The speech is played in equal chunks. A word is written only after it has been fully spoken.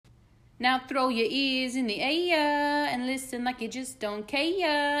Now throw your ears in the air and listen like you just don't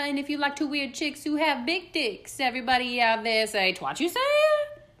care. And if you like to weird chicks who have big dicks, everybody out there say, "Twat you say?"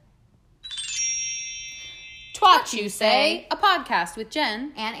 Twat You Say, a podcast with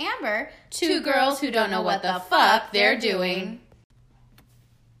Jen and Amber, two girls who don't know what the fuck they're doing.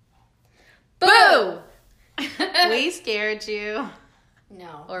 Boo! We scared you.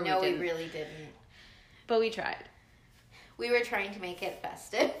 No, Or we really didn't. But we tried. We were trying to make it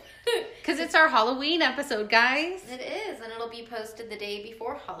festive. Because it's our Halloween episode, guys. It is, and it'll be posted the day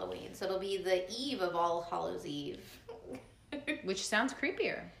before Halloween, so it'll be the eve of All Hallows Eve. Which sounds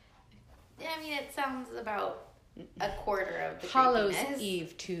creepier. I mean, it sounds about a quarter of the Hallows creepiness.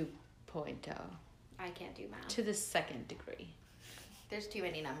 Eve 2.0. I can't do math. To the second degree. There's too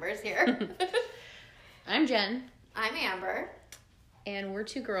many numbers here. I'm Jen. I'm Amber. And we're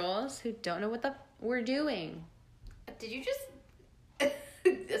two girls who don't know what the we're doing. Did you just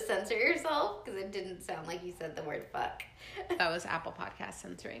censor yourself? Because it didn't sound like you said the word fuck. That was Apple Podcast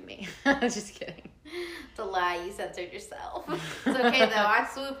censoring me. Just kidding. It's a lie. You censored yourself. It's okay, though. I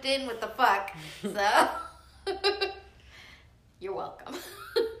swooped in with the fuck. So, you're welcome.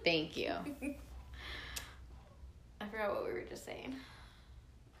 Thank you. I forgot what we were just saying.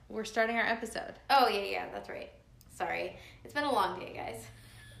 We're starting our episode. Oh, yeah, that's right. Sorry. It's been a long day, guys.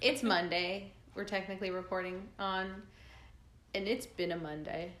 It's Monday. We're technically recording on, and it's been a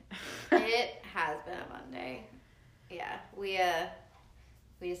Monday. It has been a Monday. Yeah, we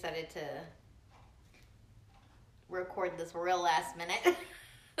decided to record this real last minute,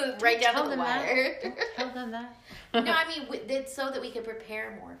 right down to the wire. Don't tell them that. No, I mean it's so that we could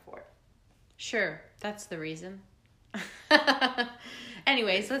prepare more for it. Sure, that's the reason.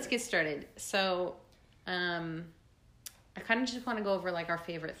 Anyways, let's get started. So, I kind of just want to go over like our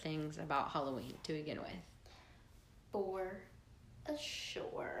favorite things about Halloween to begin with. For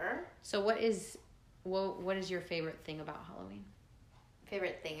sure. So what is your favorite thing about Halloween?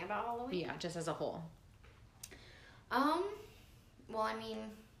 Favorite thing about Halloween? Yeah, just as a whole. Well, I mean,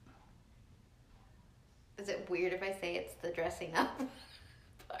 is it weird if I say it's the dressing up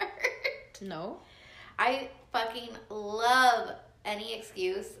part? No. I fucking love any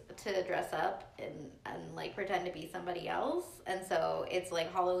excuse to dress up and like pretend to be somebody else. And so it's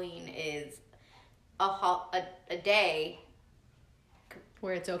like Halloween is a day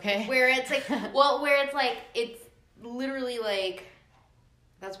Where it's okay. where it's like it's literally like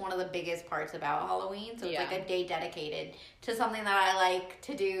that's one of the biggest parts about Halloween. So it's like a day dedicated to something that I like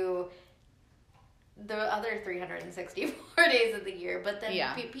to do the other 364 days of the year, but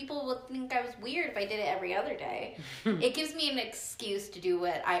then people would think I was weird if I did it every other day. It gives me an excuse to do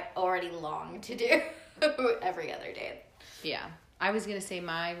what I already long to do every other day. Yeah. I was going to say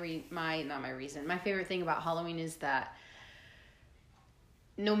my favorite thing about Halloween is that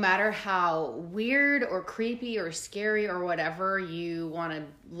no matter how weird or creepy or scary or whatever you want to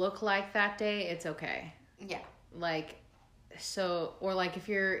look like that day, it's okay. Yeah. Like, so, or like if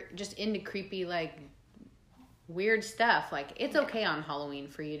you're just into creepy, like, weird stuff, like, it's okay on Halloween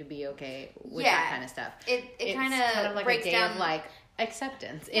for you to be okay with that kind of stuff. It kind of like breaks a day down of like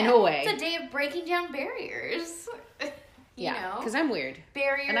acceptance in a way. It's a day of breaking down barriers. You know? Because I'm weird.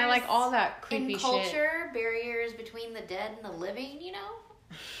 Barriers. And I like all that creepy in culture, shit. Barriers between the dead and the living, you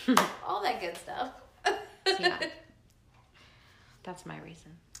know? All that good stuff. Yeah. That's my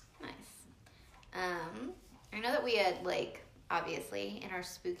reason. Nice. I know that we had, like, obviously, in our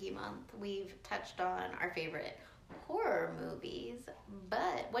spooky month, we've touched on our favorite horror movies,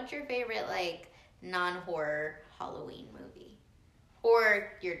 but what's your favorite, like, non-horror Halloween movie?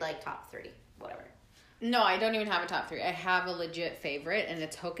 Or your, like, top 3, whatever. No, I don't even have a top 3. I have a legit favorite, and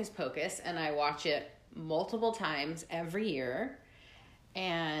it's Hocus Pocus, and I watch it multiple times every year,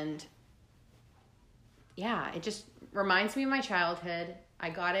 and yeah, it just reminds me of my childhood.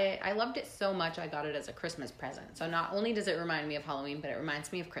 I loved it so much, I got it as a Christmas present. So not only does it remind me of Halloween, but it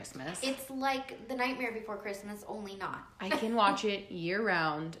reminds me of Christmas. It's like The Nightmare Before Christmas, only not. I can watch it year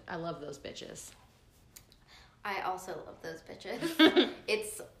round. I love those bitches. I also love those bitches.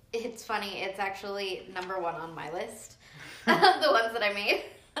 It's funny. It's actually number 1 on my list. The ones that I made.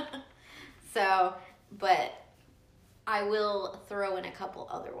 So, but I will throw in a couple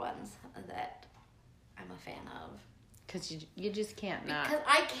other ones that I'm a fan of. Because you just can't not. Because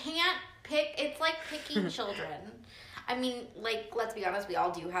I can't pick. It's like picking children. I mean, like, let's be honest. We all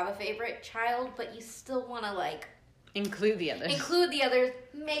do have a favorite child, but you still want to, like... Include the others.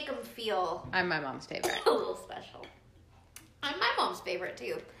 Make them feel... I'm my mom's favorite. A little special. I'm my mom's favorite,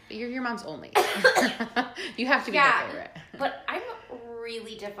 too. But you're your mom's only. You have to be her favorite. But I'm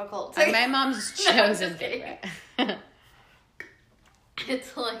really difficult I'm my mom's chosen favorite.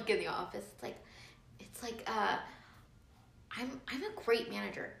 It's like in the office. It's like I'm a great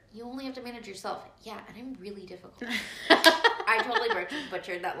manager. You only have to manage yourself. Yeah, and I'm really difficult. I totally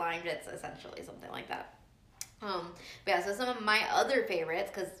butchered that line. It's essentially something like that. But yeah, so some of my other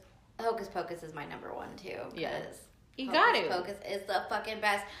favorites, because Hocus Pocus is my number one too. Yeah. You got to. Hocus Pocus is the fucking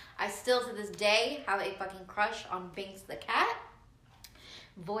best. I still to this day have a fucking crush on Binks the cat,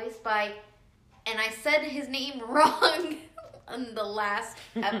 voiced by, and I said his name wrong on the last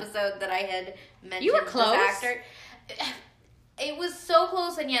episode that I had mentioned. You were close. This actor. It was so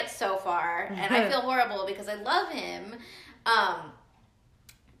close and yet so far, and I feel horrible because I love him.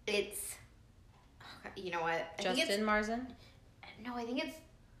 It's, you know what? Justin Marsden? No, I think it's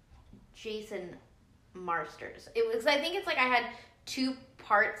Jason Marsters. I think it's like I had two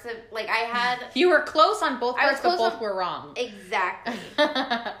parts of, like I had. You were close on both parts, but both were wrong. Exactly.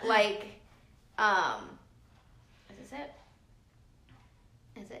 Like, is this it?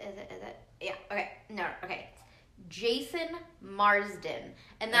 Is it? Yeah, okay. No, okay. Jason Marsden.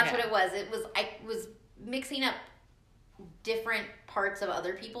 And that's what it was. I was mixing up different parts of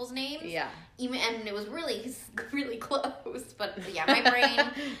other people's names. Yeah. And it was really, really close. But yeah, my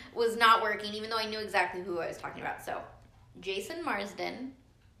brain was not working, even though I knew exactly who I was talking about. So, Jason Marsden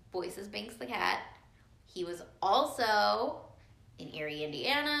voices Binks the cat. He was also in Erie,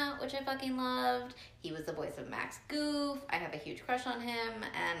 Indiana, which I fucking loved. He was the voice of Max Goof. I have a huge crush on him,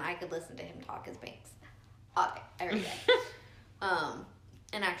 and I could listen to him talk as Binks. Okay, every day.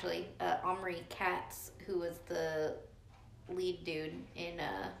 And actually, Omri Katz, who was the lead dude in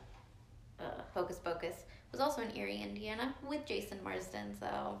Hocus Pocus, was also in Erie, Indiana, with Jason Marsden,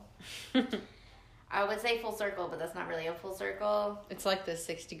 so I would say full circle, but that's not really a full circle. It's like the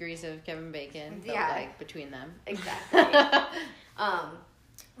 6 degrees of Kevin Bacon, but like between them. Exactly.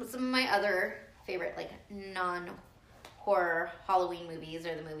 Some of my other favorite, like, non-horror Halloween movies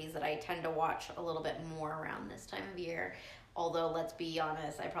are the movies that I tend to watch a little bit more around this time of year. Although, let's be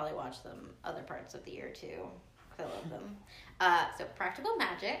honest, I probably watch them other parts of the year, too. I love them. So, Practical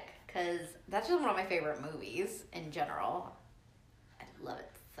Magic, because that's just one of my favorite movies in general. I love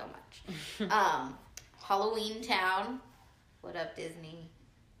it so much. Halloween Town. What up, Disney?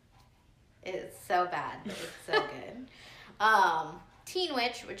 It's so bad, but it's so good. Teen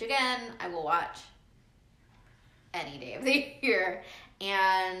Witch, which again, I will watch any day of the year.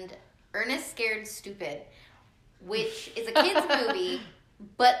 And Ernest Scared Stupid, which is a kid's movie,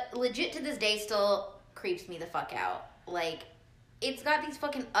 but legit to this day still creeps me the fuck out. Like, it's got these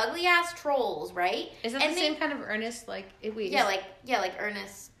fucking ugly ass trolls, right? Is that the same kind of Ernest? Like, like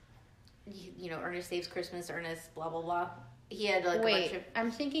Ernest. You know, Ernest Saves Christmas. Ernest, blah blah blah. He had like a bunch of.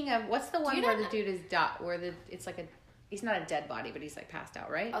 I'm thinking of what's the one where the dude is it's like he's not a dead body, but he's like passed out,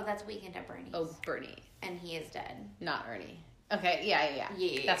 right? Oh, that's Weekend at Bernie's. Oh, Bernie. And he is dead. Not Ernie. Okay, yeah.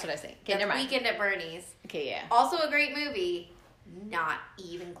 That's what I was saying. Okay, that's never mind. Weekend at Bernie's. Okay, yeah. Also a great movie. Not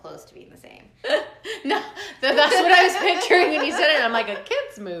even close to being the same. No, that's what I was picturing when you said it. I'm like, a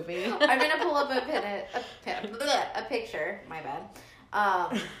kid's movie. I'm gonna pull up a picture. My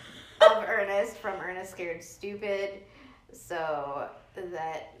bad. Of Ernest from Ernest Scared Stupid, so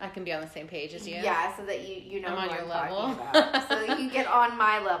that I can be on the same page as you. Yeah, so that you know I'm on who your I'm level. talking about. So you get on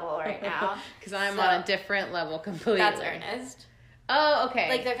my level right now. Because I'm on a different level completely. That's Ernest. Oh, okay.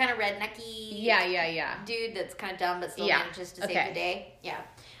 Like they're kind of rednecky. Yeah. Dude that's kind of dumb but still manages to save the day. Yeah.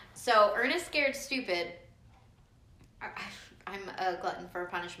 So Ernest Scared Stupid. I'm a glutton for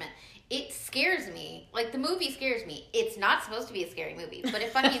punishment. It scares me. Like, the movie scares me. It's not supposed to be a scary movie, but it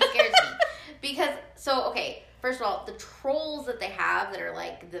fucking scares me. Because, first of all, the trolls that they have that are,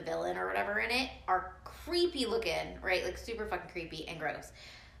 like, the villain or whatever in it are creepy looking, right? Like, super fucking creepy and gross.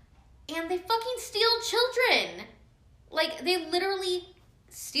 And they fucking steal children. Like, they literally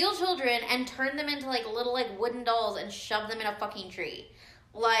steal children and turn them into, like, little, like, wooden dolls and shove them in a fucking tree.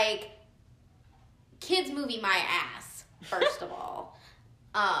 Like, kids movie my ass, first of all.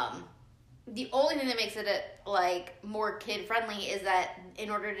 The only thing that makes it more kid friendly is that in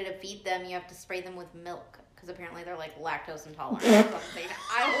order to defeat them, you have to spray them with milk because apparently they're like lactose intolerant or something.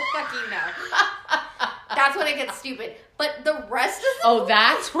 I don't fucking know. That's when it gets stupid. But the rest of the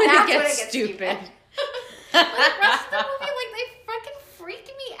that's when it gets stupid. But the rest of the movie, like, they fucking freak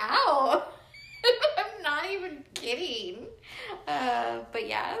me out. I'm not even kidding. But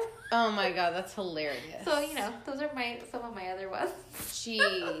yeah. Oh my god, that's hilarious. So, those are some of my other ones.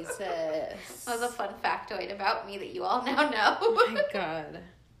 Jesus. That was a fun factoid about me that you all now know. Oh my god.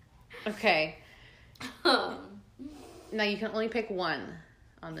 Okay. Now you can only pick one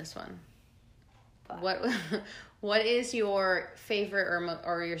on this one. Fuck. What is your favorite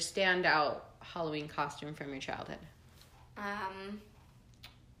or your standout Halloween costume from your childhood?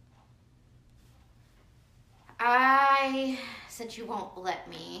 since you won't let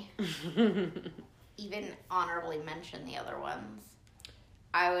me even honorably mention the other ones,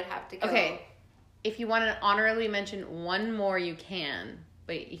 I would have to go. Okay. If you want to honorably mention one more, you can,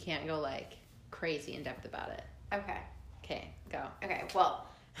 but you can't go like crazy in depth about it. Okay. Okay, go. Okay, well,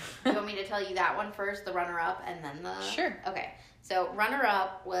 you want me to tell you that one first, the runner-up, and then the... Sure. Okay, so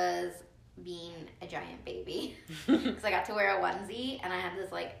runner-up was being a giant baby. Because I got to wear a onesie, and I had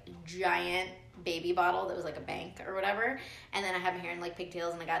this, like, giant baby bottle that was, like, a bank or whatever. And then I had my hair in, like,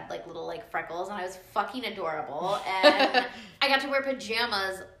 pigtails, and I got, like, little, like, freckles, and I was fucking adorable. And I got to wear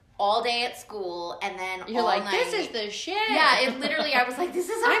pajamas all day at school, and then you're all like, night. this is the shit. Yeah, it literally, I was like, this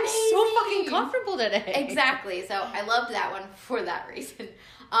is amazing. I'm so fucking comfortable today. Exactly. So I loved that one for that reason.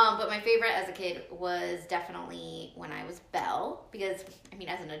 But my favorite as a kid was definitely when I was Belle, because, I mean,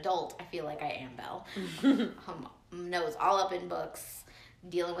 as an adult, I feel like I am Belle. Nose all up in books,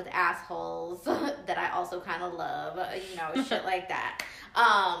 dealing with assholes that I also kind of love, you know, shit like that.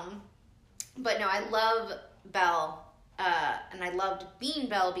 But no, I love Belle. And I loved being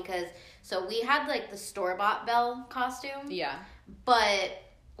Belle because, so we had like the store-bought Belle costume. Yeah. But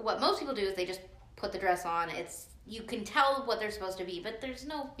what most people do is they just put the dress on. You can tell what they're supposed to be, but there's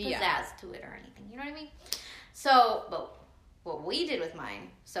no pizzazz to it or anything. You know what I mean? So, but what we did with mine,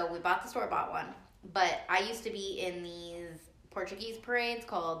 so we bought the store-bought one, but I used to be in these Portuguese parades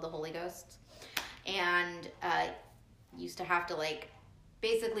called the Holy Ghosts, and used to have to like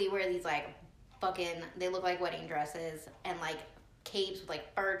basically wear these like they look like wedding dresses and like capes with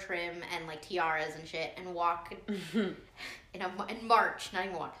like fur trim and like tiaras and shit, and walk and march, not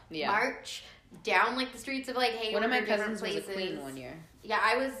even walk, march down like the streets of like Hayward. One of my different cousins places. was a queen one year. Yeah,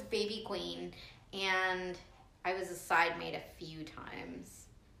 I was baby queen, and I was a side maid a few times.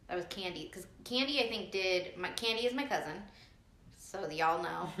 That was Candy, because Candy I think Candy is my cousin, so y'all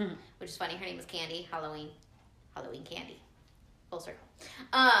know, which is funny. Her name is Candy. Halloween Candy, full circle.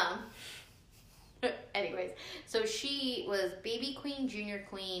 Anyways, so she was baby queen, junior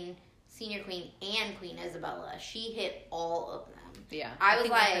queen, senior queen, and Queen Isabella. She hit all of them. Yeah. I was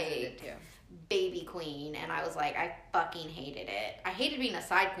like baby queen, and I was like, I fucking hated it. I hated being a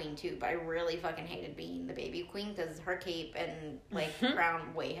side queen too, but I really fucking hated being the baby queen because her cape and like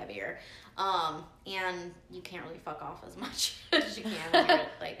crown way heavier. And you can't really fuck off as much as you can when you're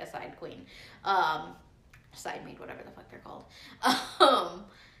like a side queen. Side maid, whatever the fuck they're called.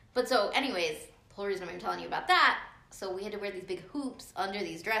 But so anyways, the whole reason I'm telling you about that, so we had to wear these big hoops under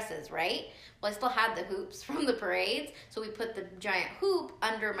these dresses, right? Well, I still had the hoops from the parades, so we put the giant hoop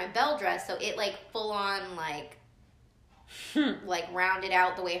under my Belle dress, so it like full on like rounded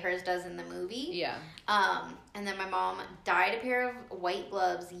out the way hers does in the movie. Yeah. And then my mom dyed a pair of white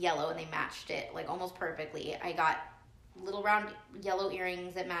gloves yellow, and they matched it like almost perfectly. I got little round yellow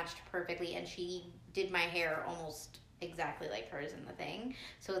earrings that matched perfectly, and she did my hair almost exactly like hers in the thing.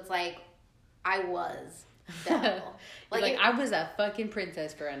 So it's like I was Belle. like I was a fucking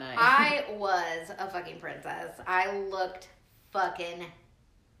princess for a night. I was a fucking princess. I looked fucking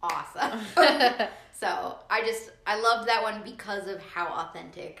awesome. So I loved that one because of how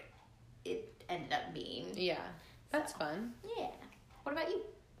authentic it ended up being. Yeah, that's fun. Yeah. What about you?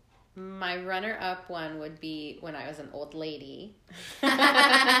 My runner-up one would be when I was an old lady.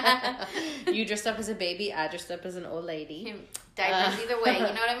 You dressed up as a baby, I dressed up as an old lady. Diapers either way, you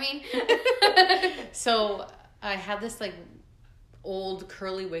know what I mean? So I had this like old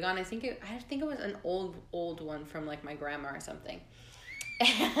curly wig on. I think it was an old one from like my grandma or something.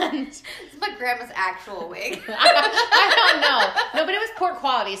 And it's my grandma's actual wig. I don't know. No, but it was poor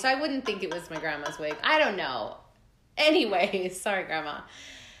quality, so I wouldn't think it was my grandma's wig. I don't know. Anyways, sorry, Grandma.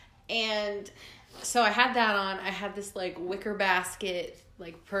 And so I had that on. I had this like wicker basket,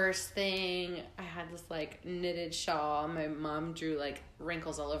 like purse thing. I had this like knitted shawl. My mom drew like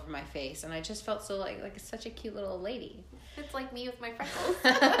wrinkles all over my face, and I just felt so like such a cute little old lady. It's like me with my freckles.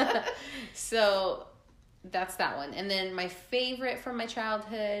 So that's that one. And then my favorite from my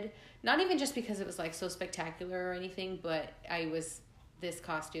childhood, not even just because it was like so spectacular or anything, but I was this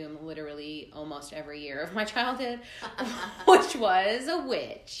costume literally almost every year of my childhood, which was a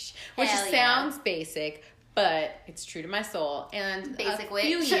witch, which sounds basic, but it's true to my soul. And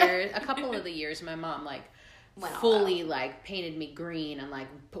a couple of the years, my mom like fully like painted me green and like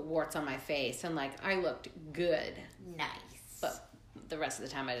put warts on my face, and like I looked good. Nice. But the rest of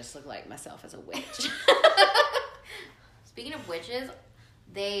the time I just looked like myself as a witch. Speaking of witches,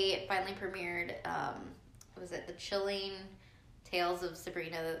 they finally premiered, was it The Chilling Tales of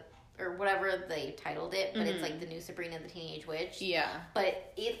Sabrina, or whatever they titled it, but it's like the new Sabrina the Teenage Witch. Yeah.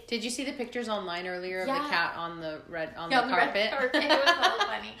 But did you see the pictures online earlier of the cat on the the carpet? Red carpet. It was so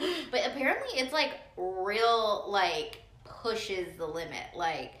funny. But apparently it's like real like pushes the limit.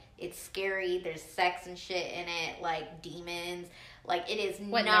 Like, it's scary. There's sex and shit in it. Like, demons. Like, it is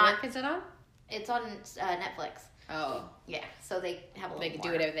what not... network is it on? It's on Netflix. Oh. Yeah, so they have a little They can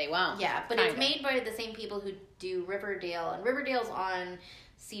more. do whatever they want. Yeah, but it's made by the same people who do Riverdale. And Riverdale's on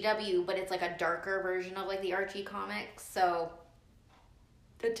CW, but it's like a darker version of like the Archie comics. So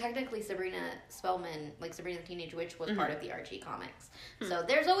technically Sabrina Spellman, like Sabrina the Teenage Witch, was part of the Archie comics. So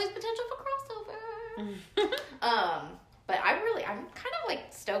there's always potential for crossover. But I'm kind of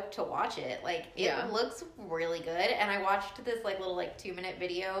like stoked to watch it. Like, it looks really good. And I watched this like little like 2-minute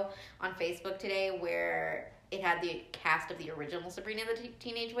video on Facebook today where it had the cast of the original Sabrina the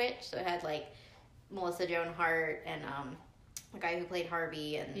Teenage Witch. So it had like Melissa Joan Hart and the guy who played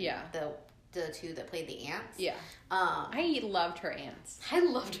Harvey and the two that played the ants. Yeah. I loved her ants. I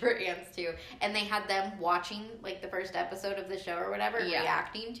loved her ants too. And they had them watching like the first episode of the show or whatever,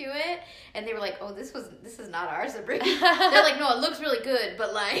 reacting to it. And they were like, oh, this is not our Sabrina. They're like, no, it looks really good,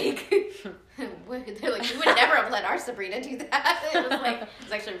 but like, they're like, we would never have let our Sabrina do that. It was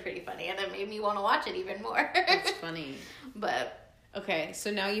actually pretty funny. And it made me want to watch it even more. It's funny. But. Okay,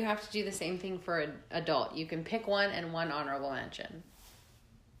 so now you have to do the same thing for an adult. You can pick one and one honorable mention.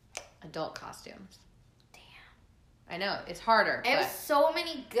 Adult costumes. Damn. I know, it's harder. I have so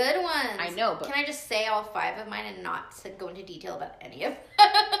many good ones. I know, but... Can I just say all 5 of mine and not go into detail about any of them?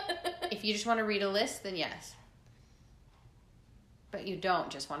 If you just want to read a list, then yes. But you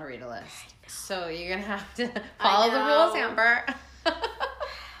don't just want to read a list. So you're going to have to follow the rules, Amber.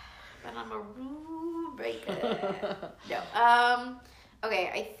 But I'm a rule breaker. No.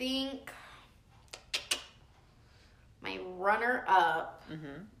 Okay, I think my runner-up...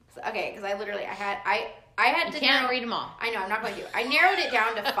 Mm-hmm. Okay, because I had to. You can't read them all. I know, I'm not going to. I narrowed it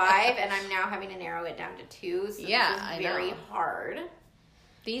down to 5, and I'm now having to narrow it down to 2. So this is very hard.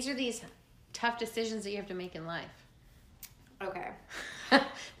 These are these tough decisions that you have to make in life. Okay.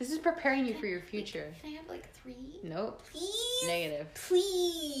 This is preparing you for your future. Can I have like 3? Nope. Please. Negative.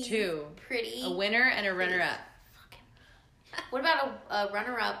 Please. 2. Pretty. A winner and a runner-up. What about a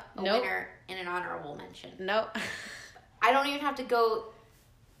runner-up, a winner, and an honorable mention? Nope. I don't even have to go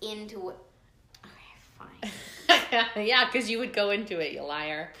into it. Okay, fine. Yeah, because you would go into it, you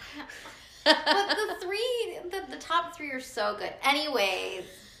liar. But the top 3 are so good. Anyways,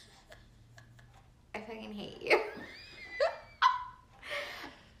 I fucking hate you.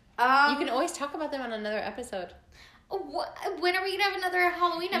 You can always talk about them on another episode. When are we gonna have another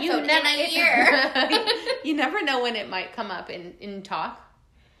Halloween episode? In a year. You never know when it might come up in talk.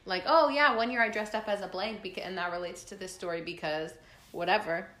 Like, oh yeah, 1 year I dressed up as a blank, and that relates to this story because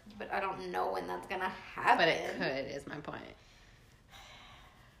whatever. But I don't know when that's gonna happen. But it could, is my point.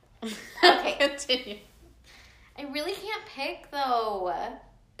 Okay. Continue. I really can't pick though.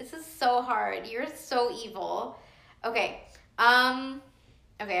 This is so hard. You're so evil. Okay.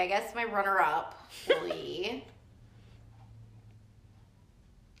 Okay, I guess my runner-up will be...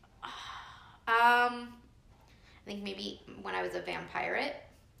 I think maybe when I was a vampire.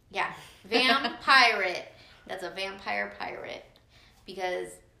 Yeah, vampire. That's a vampire pirate. Because,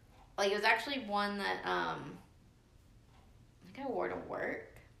 like, it was actually one that, I think I wore to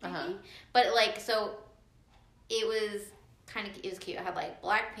work, maybe. Uh-huh. But, like, so, it was cute. I had, like,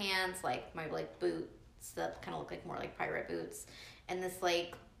 black pants, like, my, like, boots that kind of look like more like pirate boots. And this,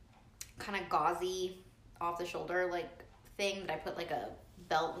 like, kind of gauzy, off-the-shoulder, like, thing that I put, like, a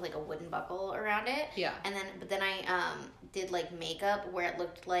belt with like a wooden buckle around it. Yeah. And then I did like makeup where it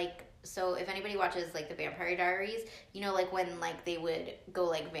looked like, so if anybody watches like the Vampire Diaries, you know, like when like they would go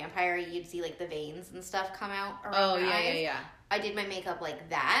like vampire, you'd see like the veins and stuff come out around their eyes. Yeah. I did my makeup like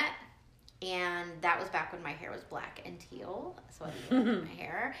that, and that was back when my hair was black and teal, so I didn't my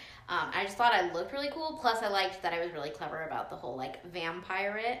hair. I just thought I looked really cool. Plus, I liked that I was really clever about the whole like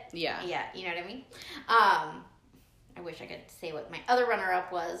vampire. Yeah. Yeah, you know what I mean. I wish I could say what my other runner-up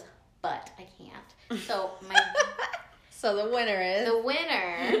was, but I can't. So So the winner is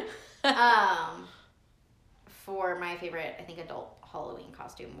for my favorite, I think, adult Halloween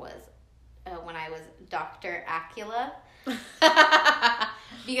costume was when I was Dr. Acula.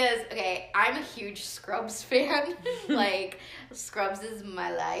 Because, okay, I'm a huge Scrubs fan. Like, Scrubs is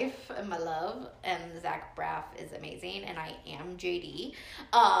my life and my love, and Zach Braff is amazing, and I am JD.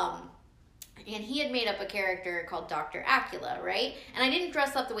 And he had made up a character called Dr. Acula, right? And I didn't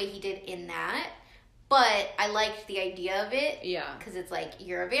dress up the way he did in that, but I liked the idea of it. Yeah. Because it's like,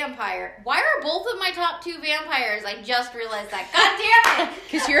 you're a vampire. Why are both of my top 2 vampires? I just realized that. God damn it!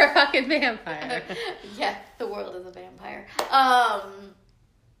 Because you're a fucking vampire. Yeah, the world is a vampire.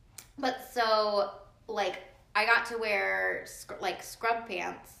 But so, like, I got to wear, scrub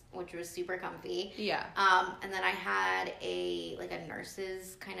pants which was super comfy. Yeah. And then I had a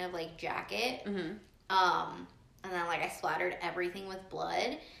nurse's kind of like jacket. Mm-hmm. And then like I splattered everything with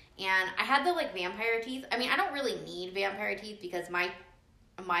blood. And I had the like vampire teeth. I mean, I don't really need vampire teeth because my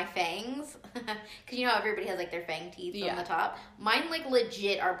fangs, because you know everybody has like their fang teeth on the top. Mine like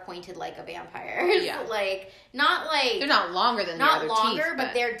legit are pointed like a vampire's. Yeah. Like not like they're not longer than not the other longer, teeth,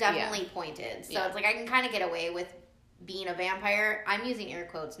 but they're definitely pointed. So it's like I can kind of get away with being a vampire. I'm using air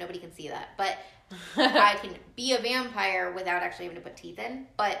quotes. Nobody can see that, but I can be a vampire without actually having to put teeth in.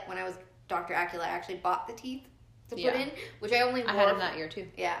 But when I was Dr. Acula, I actually bought the teeth to put in, which I only wore. I had them that year too.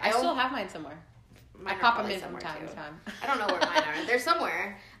 Yeah, I still have mine somewhere. I pop them in from time to time. I don't know where mine are. They're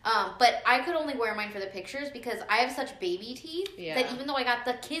somewhere. But I could only wear mine for the pictures because I have such baby teeth that even though I got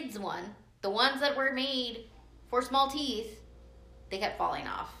the kids one, the ones that were made for small teeth, they kept falling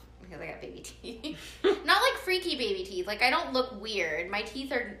off because I got baby teeth. Not like freaky baby teeth. Like I don't look weird. My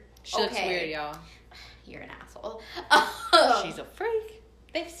teeth are She looks weird, y'all. You're an asshole. She's a freak.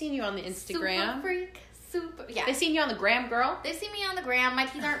 They've seen you on the Instagram. Super freak. Super, yeah. They've seen you on the gram, girl. They've seen me on the gram. My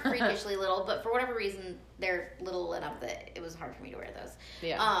teeth aren't freakishly little, but for whatever reason, they're little enough that it was hard for me to wear those.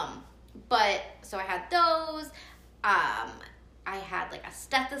 Yeah. But, so I had those. I had, like, a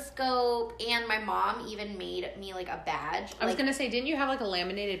stethoscope, and my mom even made me, like, a badge. I was going to say, didn't you have, like, a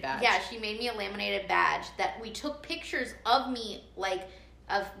laminated badge? Yeah, she made me a laminated badge that we took pictures of me, like,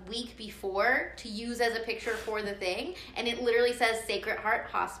 a week before to use as a picture for the thing, and it literally says Sacred Heart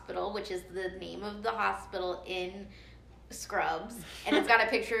Hospital, which is the name of the hospital in Scrubs, and it's got a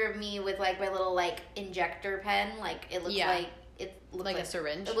picture of me with like my little like injector pen, like it looks like a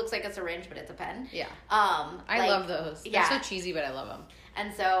syringe. It looks like a syringe, but it's a pen. Yeah. I love those. They're so cheesy, but I love them.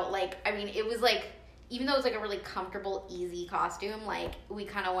 And so like I mean, it was like. Even though it was like a really comfortable, easy costume, like we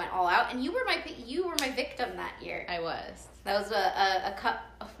kind of went all out, and you were my victim that year. I was. That was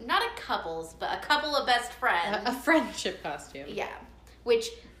not a couples, but a couple of best friends. A friendship costume. Yeah, which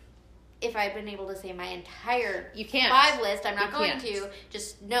if I'd been able to say my entire you can't 5 list, I'm not going to.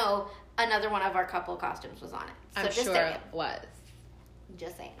 Just know another one of our couple costumes was on it. So I'm just sure saying. it was.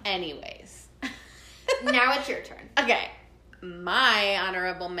 Just saying. Anyways, now it's your turn. Okay. My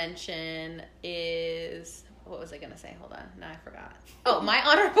honorable mention is... What was I going to say? Hold on. Now I forgot. Oh, my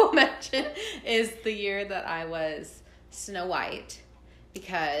honorable mention is the year that I was Snow White.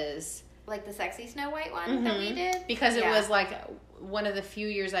 Because... Like the sexy Snow White one that we did? Because it was like one of the few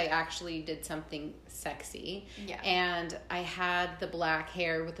years I actually did something sexy. Yeah. And I had the black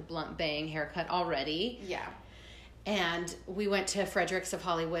hair with the blunt bang haircut already. Yeah. And we went to Fredericks of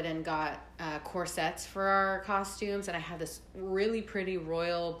Hollywood and got corsets for our costumes. And I had this really pretty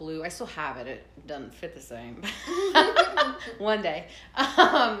royal blue. I still have it. It doesn't fit the same. One day.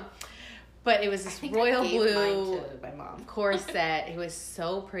 But it was this royal blue my mom. corset. It was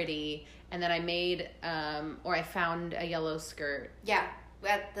so pretty. And then I made, or I found a yellow skirt. Yeah,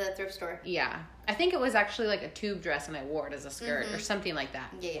 at the thrift store. Yeah. I think it was actually like a tube dress and I wore it as a skirt or something like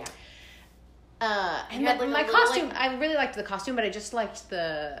that. Yeah. And then my costume, I really liked the costume, but I just liked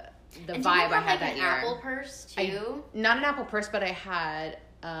the vibe I had that year. An apple purse too? Not an apple purse, but I had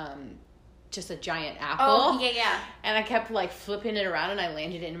just a giant apple. Oh, yeah. And I kept like flipping it around and I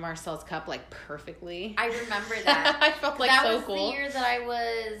landed it in Marcel's cup like perfectly. I remember that. I felt like so cool. That was the year that I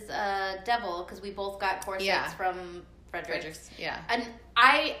was Devil, because we both got corsets from Fredericks. Yeah. And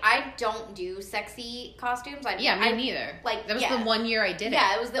I don't do sexy costumes. Me neither. Like that was the one year I did it.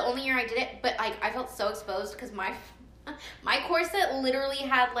 Yeah, it was the only year I did it. But like I felt so exposed because my corset literally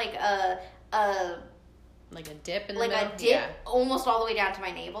had like a dip in the middle. Like a dip almost all the way down to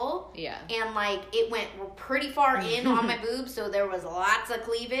my navel. Yeah. And like it went pretty far in on my boobs, so there was lots of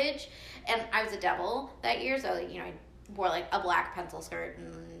cleavage. And I was a devil that year, so I wore like a black pencil skirt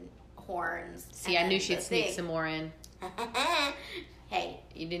and horns. See, I knew she'd sneak some more in. Hey,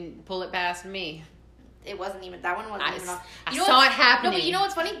 you didn't pull it past me. It wasn't even that one wasn't even on. I saw it happening. No, but you know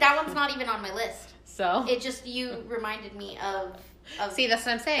what's funny? That one's not even on my list. So it just reminded me of. See, that's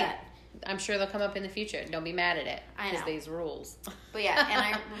what I'm saying. I'm sure they'll come up in the future. Don't be mad at it. I know. Because these rules. But yeah, and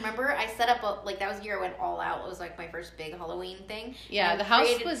I remember I set up that was the year I went all out. It was like my first big Halloween thing. Yeah, the house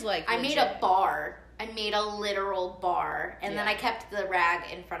was like I made a bar. I made a literal bar, and then I kept the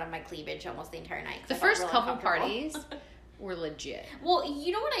rag in front of my cleavage almost the entire night. The first couple parties were legit. Well,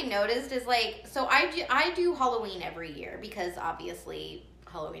 you know what I noticed is so I do Halloween every year because obviously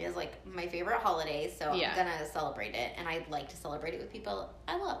Halloween is like my favorite holiday, so I'm gonna celebrate it, and I like to celebrate it with people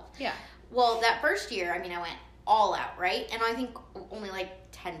I love. Yeah. Well, that first year, I went all out, right? And I think only like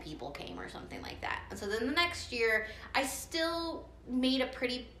 10 people came or something like that. And so then the next year, I still made a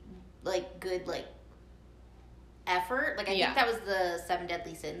pretty good effort. Like, I think that was the 7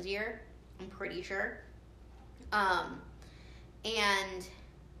 Deadly Sins year. I'm pretty sure. And,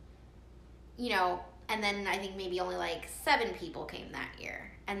 you know, and then I think maybe only like 7 people came that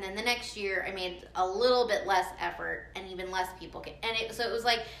year. And then the next year I made a little bit less effort and even less people came. And so it was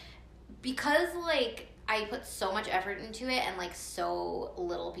like, because like I put so much effort into it and like so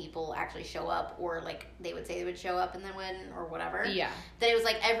little people actually show up, or like they would say they would show up and then win or whatever. Yeah. That it was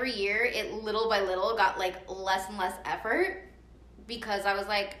like every year it little by little got like less and less effort, because I was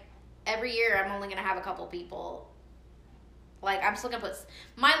like, every year I'm only going to have a couple people. Like, I'm still gonna put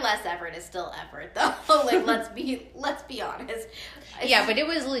my less effort is still effort though. Like, let's be honest. Yeah, but it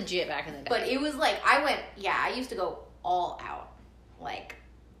was legit back in the day. But it was like I used to go all out, like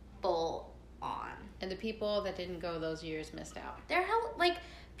full on. And the people that didn't go those years missed out. They're like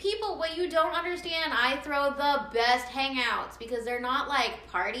people. What you don't understand, I throw the best hangouts because they're not like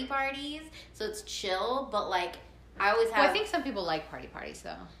parties, so it's chill. But like I always have. Well, I think some people like parties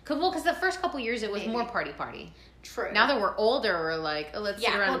though. Because the first couple years it was more party. True. Now that we're older, we're like, oh, let's sit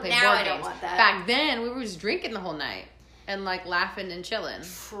around and play board games. I don't want that. Back then, we were just drinking the whole night and like laughing and chilling.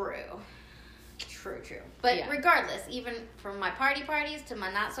 True. But regardless, even from my parties to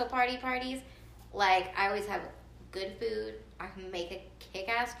my not so parties, like I always have good food. I can make a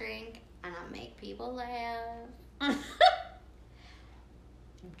kick-ass drink and I make people laugh.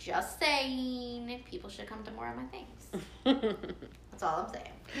 Just saying, people should come to more of my things. That's all I'm saying.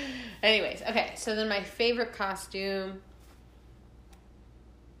 Anyways, okay, so then my favorite costume.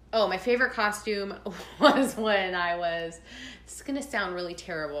 Oh, my favorite costume was when I was. This is gonna sound really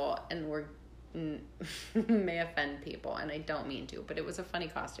terrible, and may offend people, and I don't mean to, but it was a funny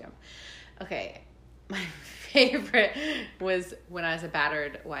costume. Okay, my favorite was when I was a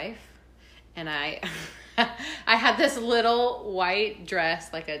battered wife, and I had this little white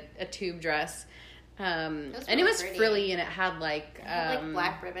dress, like a tube dress. And it was pretty. Frilly, and it had like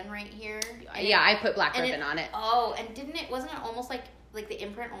black ribbon right here. I put black ribbon on it. Oh, and wasn't it almost like the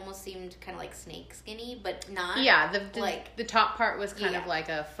imprint almost seemed kind of like snake skinny, but not. Yeah, the top part was kind of like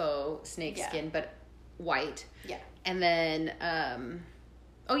a faux snake skin, but white. Yeah. And then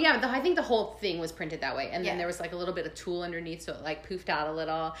I think the whole thing was printed that way, and then there was like a little bit of tulle underneath, so it like poofed out a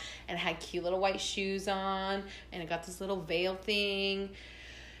little, and it had cute little white shoes on, and it got this little veil thing,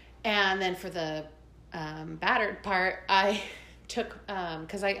 and then for the battered part, I took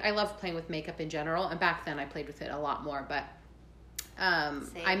because I love playing with makeup in general, and back then I played with it a lot more, but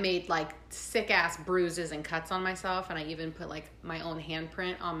I made like sick ass bruises and cuts on myself, and I even put like my own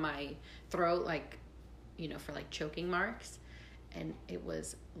handprint on my throat, like, you know, for like choking marks, and it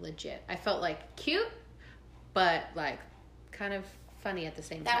was legit. I felt like cute, but like kind of funny at the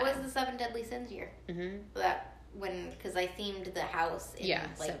same time. That was the 7 Deadly Sins year. Mm-hmm. Because I themed the house in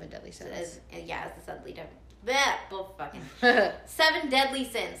 7 Deadly Sins. As the 7 Deadly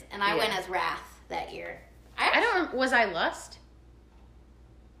Sins, and I went as Wrath that year. Was I Lust?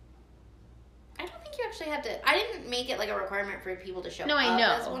 I don't think you actually had to. I didn't make it like a requirement for people to show up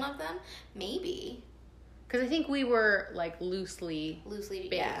as one of them. Maybe. Because I think we were like loosely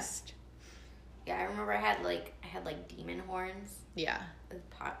based. Yeah, I remember I had demon horns. Yeah.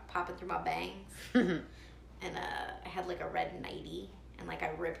 Popping through my bangs. And I had like a red nightie, and like I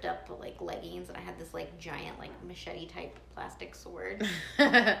ripped up like leggings, and I had this like giant like machete type plastic sword.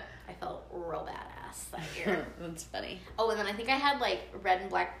 I felt real badass that year. That's funny. Oh, and then I think I had like red and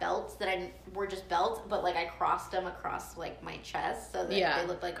black belts that were just belts, but like I crossed them across like my chest so that they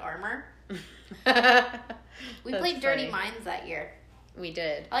looked like armor. We played Dirty Minds that year. We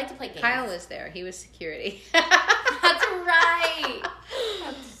did. I like to play games. Kyle was there. He was security. That's right.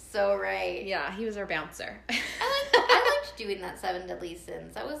 That's so right. Yeah, he was our bouncer. I liked doing that 7 Deadly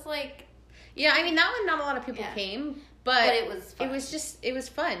Sins. That was like... Yeah, I mean, that one, not a lot of people came, but it was fun. It was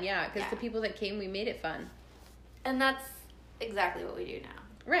fun, yeah, because the people that came, we made it fun. And that's exactly what we do now.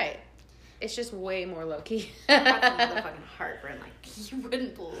 Right. It's just way more low-key. That's another fucking heartburn like you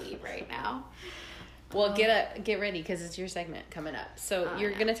wouldn't believe right now. Well, get ready, because it's your segment coming up. So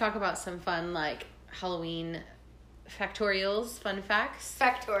you're going to talk about some fun, like, Halloween factorials, fun facts.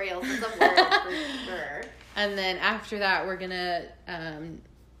 Factorials is a word for sure. And then after that, we're going to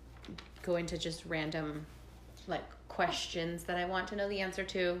go into just random, like, questions that I want to know the answer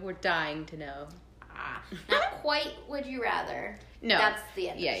to. We're dying to know. Not quite Would You Rather. No. That's the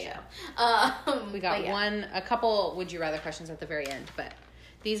end of the show. We got a couple Would You Rather questions at the very end, but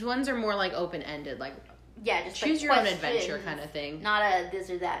these ones are more like open-ended, like just choose your own adventure kind of thing. Not a this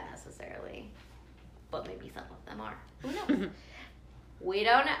or that necessarily, but maybe some of them are. Who knows? We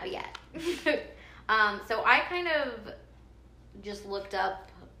don't know yet. So I kind of just looked up,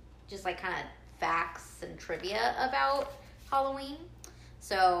 just like kind of facts and trivia about Halloween.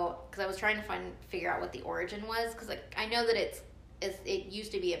 So, because I was trying to figure out what the origin was, because like I know that it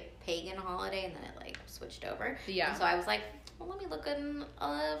used to be a pagan holiday, and then it like switched over. Yeah. And so I was like, well, let me look and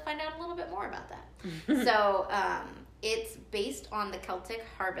find out a little bit more about that. So, it's based on the Celtic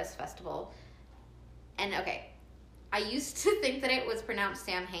Harvest Festival, and okay, I used to think that it was pronounced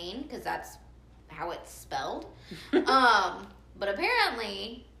Samhain because that's how it's spelled, but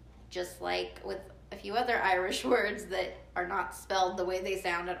apparently, just like with a few other Irish words that are not spelled the way they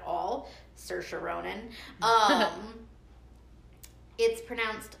sound at all, Saoirse Ronan, it's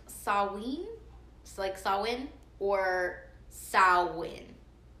pronounced Samhain, it's like Samhain, or Samhain.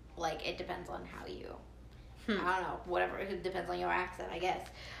 Like, it depends on how you, I don't know, whatever, it depends on your accent, I guess.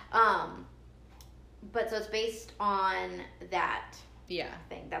 But so it's based on that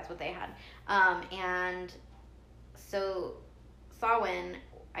thing. That's what they had. And so Samhain,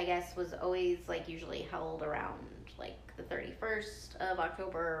 I guess, was always like usually held around like the 31st of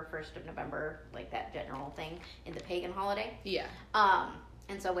October, 1st of November, like that general thing in the pagan holiday. Yeah.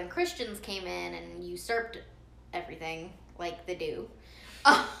 And so when Christians came in and usurped everything like they do,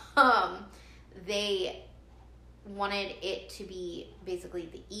 they wanted it to be basically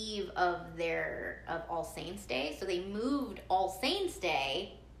the eve of All Saints Day. So they moved All Saints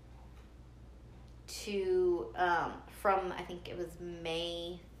Day to from, I think it was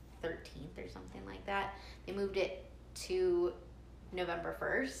May 13th or something like that. They moved it to November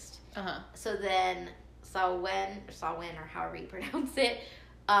 1st. So then Samhain, or however you pronounce it,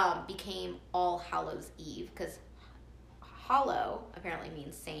 became All Hallows Eve, because hollow apparently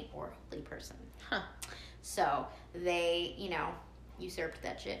means saint or holy person. So they, usurped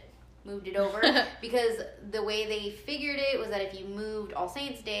that shit, moved it over, because the way they figured it was that if you moved All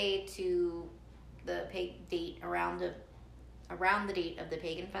Saints Day to the date around the date of the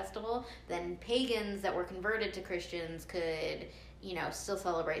pagan festival, then pagans that were converted to Christians could, still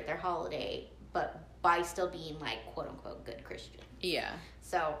celebrate their holiday, but by still being like quote unquote good Christians. Yeah.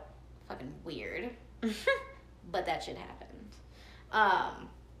 So fucking weird. But that shit happened.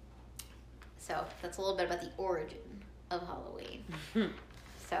 So that's a little bit about the origin of Halloween.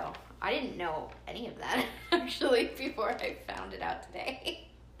 So I didn't know any of that actually before I found it out today.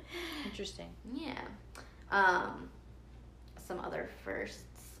 Interesting. Yeah. Some other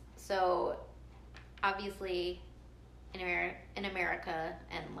firsts. So obviously in America,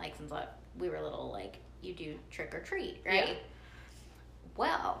 and like since we were little, like you do trick or treat, right? Yeah.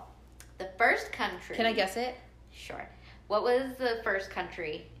 Well, the first country. Can I guess it? Sure. What was the first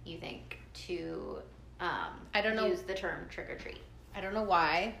country you think to I don't know, use the term trick or treat? I don't know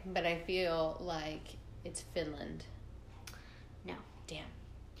why, but I feel like it's Finland. No. Damn.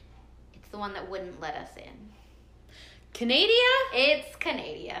 It's the one that wouldn't let us in. Canada? It's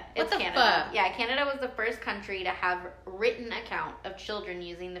Canada. It's what the Canada. fuck? Yeah, Canada was the first country to have written account of children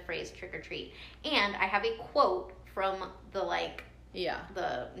using the phrase trick or treat. And I have a quote from the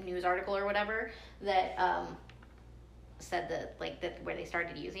the news article or whatever that said that where they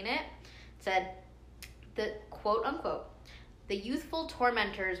started using it. It said, the quote unquote, the youthful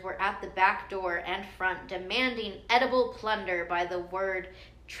tormentors were at the back door and front demanding edible plunder by the word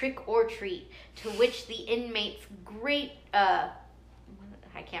trick or treat, to which the inmates great I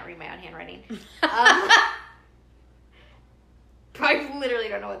can't read my own handwriting. I literally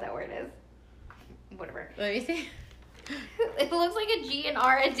don't know what that word is. Whatever. Let me see. It looks like a G, an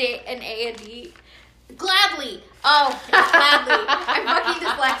R, an A, a D. Gladly. Oh, it's gladly. I'm fucking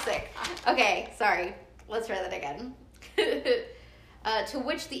dyslexic. Okay, sorry. Let's try that again. To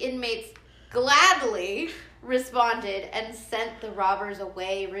which the inmates gladly responded and sent the robbers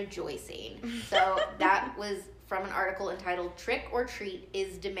away rejoicing. So that was from an article entitled "Trick or Treat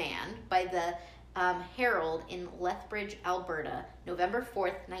is Demand" by the Herald in Lethbridge, Alberta, November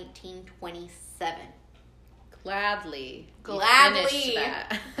 4th, 1927. Gladly.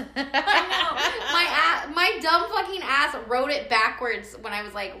 That. I know. My dumb fucking ass wrote it backwards when I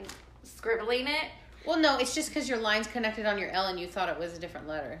was like scribbling it. Well, no, it's just because your line's connected on your L and you thought it was a different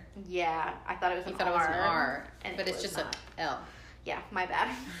letter. Yeah, I thought it was an R. You thought it was an R, and but it's just an L. Yeah, my bad.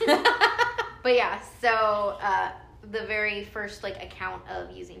 But yeah, so the very first account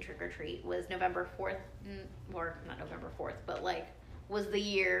of using trick or treat was November 4th, or not November 4th, but was the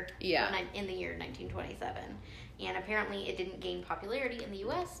year in the year 1927, and apparently it didn't gain popularity in the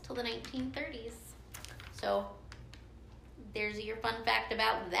U.S. till the 1930s. So there's your fun fact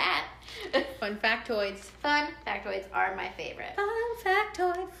about that. Fun factoids. Fun factoids are my favorite. Fun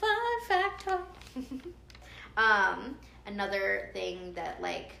factoid. Another thing that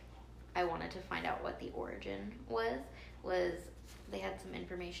I wanted to find out what the origin was they had some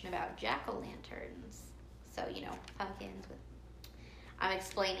information about jack-o'-lanterns. So, pumpkins with... I'm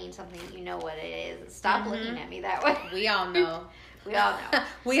explaining something, you know what it is. Stop looking at me that way. We all know. We all know.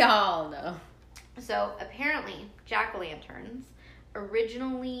 We all know. So, apparently, jack-o'-lanterns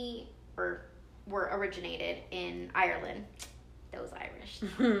were originated in Ireland. Those Irish.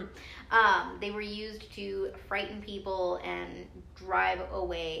 They were used to frighten people and drive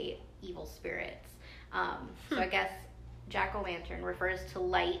away evil spirits. So I guess jack-o'-lantern refers to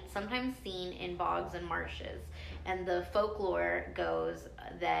light, sometimes seen in bogs and marshes. And the folklore goes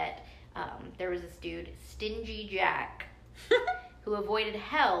that there was this dude, Stingy Jack, who avoided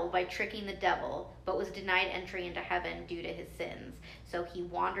hell by tricking the devil, but was denied entry into heaven due to his sins. So he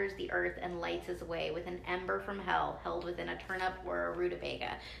wanders the earth and lights his way with an ember from hell held within a turnip or a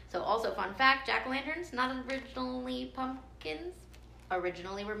rutabaga. So also, fun fact, jack-o'-lanterns, not originally pumpkins,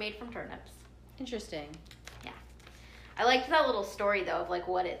 originally were made from turnips. Interesting. Yeah. I liked that little story, though, of, like,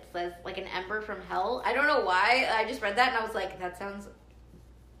 what it says, like, an ember from hell. I don't know why. I just read that, and I was like, that sounds...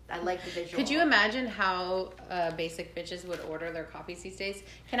 I like the visual. Could you imagine how basic bitches would order their coffees these days?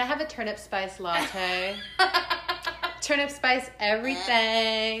 Can I have a turnip spice latte? Turnip spice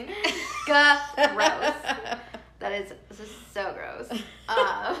everything. Gross. This is so gross.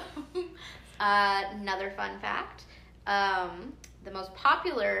 Another fun fact. The most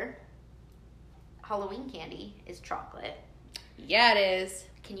popular Halloween candy is chocolate. Yeah, it is.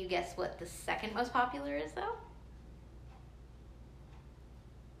 Can you guess what the second most popular is, though?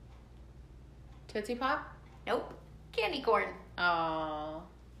 Tootsie Pop? Nope. Candy corn. Oh.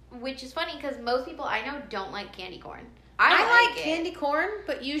 Which is funny because most people I know don't like candy corn. I like candy corn,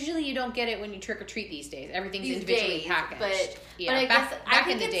 but usually you don't get it when you trick or treat these days. Everything's individually packaged. But back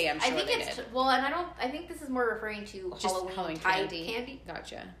in the day, I'm sure they did. Well, and I think this is more referring to just Halloween type candy.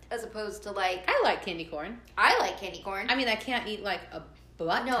 Gotcha. As opposed to like... I like candy corn. I like candy corn. I mean, I can't eat like a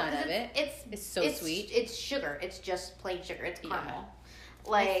butt ton of it. It's so sweet. It's sugar. It's just plain sugar. It's caramel. Yeah.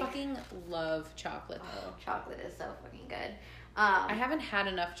 Like, I fucking love chocolate, though. Oh, chocolate is so fucking good. I haven't had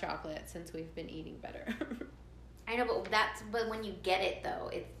enough chocolate since we've been eating better. I know, but when you get it, though,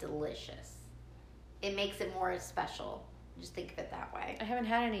 it's delicious. It makes it more special. Just think of it that way. I haven't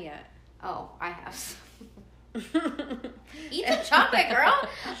had any yet. Oh, I have. Eat some chocolate, girl!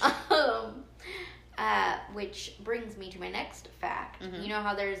 Which brings me to my next fact. Mm-hmm. You know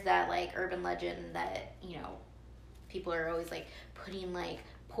how there's that, like, urban legend that, people are always, like, putting, like,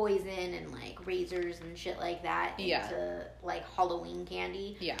 poison and, like, razors and shit like that into, like, Halloween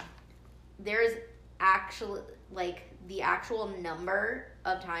candy? Yeah. There's actually, like, the actual number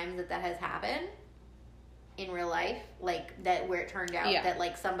of times that has happened in real life, like, that where it turned out that,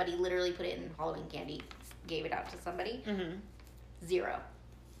 like, somebody literally put it in Halloween candy, gave it out to somebody. Mm-hmm. Zero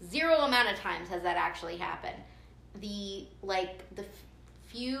amount of times has that actually happened.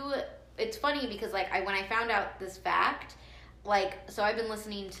 It's funny because, like, when I found out this fact, like, so I've been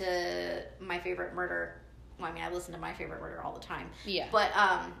listening to My Favorite Murder. Well, I mean, I listen to My Favorite Murder all the time. Yeah. But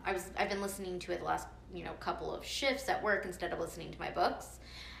I've been listening to it the last, couple of shifts at work instead of listening to my books.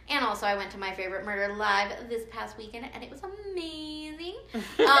 And also I went to My Favorite Murder live this past weekend, and it was amazing.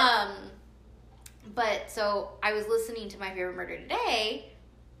 But so I was listening to My Favorite Murder today,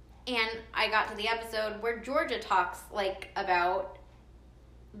 and I got to the episode where Georgia talks, like, about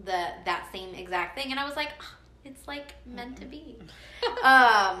that same exact thing, and I was like, oh, it's, like, meant to be.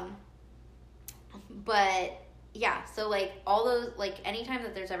 But yeah, so, like, all those, like, anytime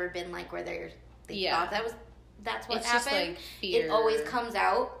that there's ever been, like, where they thought that's what it's happened, just, like, fear. it always comes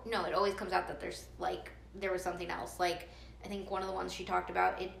out that there's, like, there was something else. Like, I think one of the ones she talked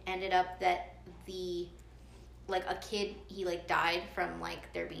about, it ended up that a kid, he, like, died from,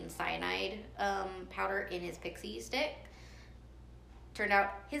 like, there being cyanide powder in his pixie stick. Turned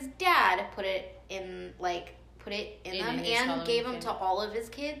out his dad put it in them and gave them to all of his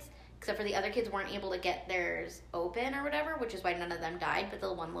kids, except for the other kids weren't able to get theirs open or whatever, which is why none of them died, but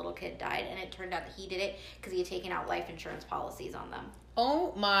the one little kid died, and it turned out that he did it because he had taken out life insurance policies on them.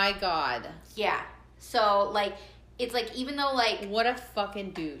 Oh my god. Yeah. So, like, it's like, even though, like... What a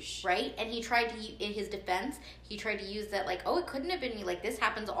fucking douche. Right? And he tried to, in his defense, he tried to use that, like, oh, it couldn't have been me. Like, this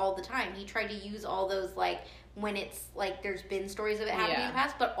happens all the time. He tried to use all those, like, when it's, like, there's been stories of it happening in the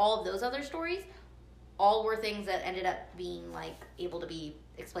past, but all of those other stories, all were things that ended up being, like, able to be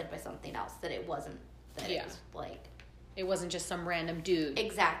explained by something else. That it wasn't, it was, like... It wasn't just some random dude.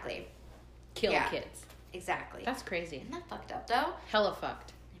 Exactly. Killing kids. Exactly. That's crazy. Isn't that fucked up, though? Hella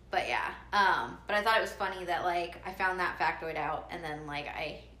fucked. But yeah, but I thought it was funny that, like, I found that factoid out, and then, like,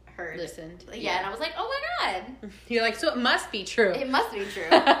 I listened. Yeah, and I was like, oh my god. You're like, so it must be true. It must be true.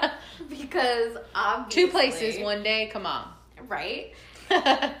 Because obviously... 2 places one day, come on. Right?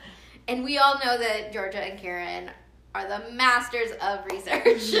 And we all know that Georgia and Karen are the masters of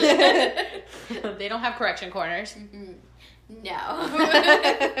research. They don't have correction corners. No.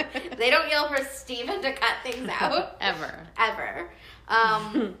 They don't yell for Steven to cut things out. Ever.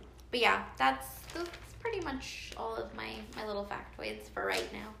 But yeah, that's pretty much all of my little factoids for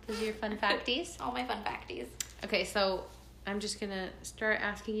right now. Those are your fun facties? All my fun facties. Okay, so I'm just going to start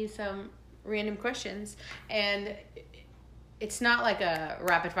asking you some random questions. And it's not like a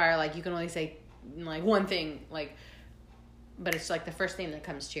rapid fire, like you can only say like one thing, like, but it's like the first thing that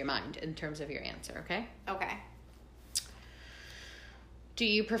comes to your mind in terms of your answer, okay? Okay. Do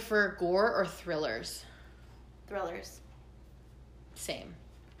you prefer gore or thrillers? Thrillers. Same.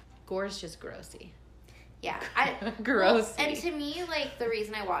 Gore's just grossy. Yeah. Grossy. And to me, like, the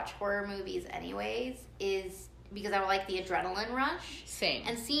reason I watch horror movies anyways is because I like the adrenaline rush. Same.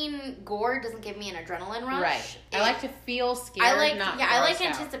 And seeing gore doesn't give me an adrenaline rush. Right. I like to feel scared, I like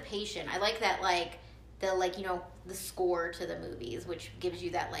anticipation. I like that, like, the score to the movies, which gives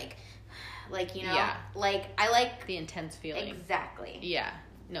you that, like, yeah. Like, I like... the intense feeling. Exactly. Yeah.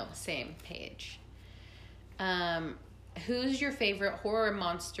 No, same page. Who's your favorite horror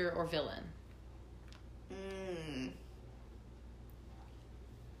monster or villain?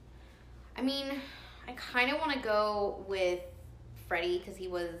 I mean, I kind of want to go with Freddy because he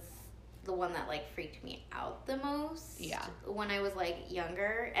was the one that, like, freaked me out the most. Yeah. When I was, like,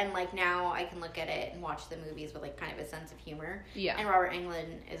 younger. And, like, now I can look at it and watch the movies with, like, kind of a sense of humor. Yeah. And Robert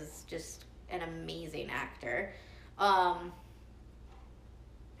Englund is just an amazing actor. But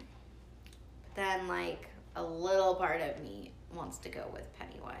then, like, a little part of me wants to go with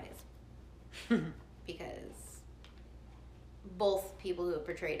Pennywise. Because both people who have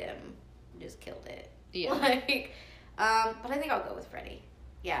portrayed him just killed it. Yeah. Like, but I think I'll go with Freddy.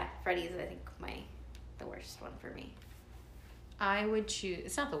 Yeah, Freddy's, I think, the worst one for me. I would choose...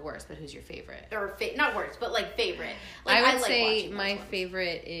 It's not the worst, but who's your favorite? Or, not worst, but, like, favorite. Like, I would like say my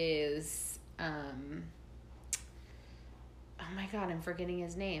favorite is... oh, my God, I'm forgetting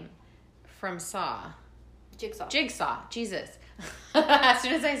his name. From Saw. Jigsaw. Jesus. As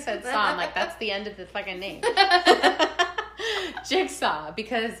soon as I said Saw, I'm like, that's the end of the fucking name. Jigsaw,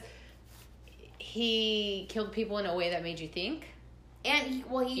 because he killed people in a way that made you think. And,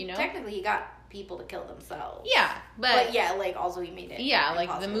 technically he got people to kill themselves. Yeah, but yeah, like, also he made it. Yeah,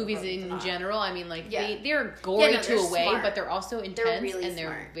 like, the movies in general, I mean, like, they're gory to a way, but they're also intense, they're really and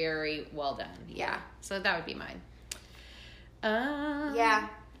they're very well done. Yeah. So that would be mine. Yeah.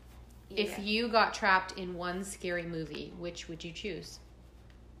 If you got trapped in one scary movie, which would you choose?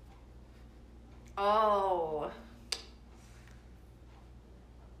 Oh.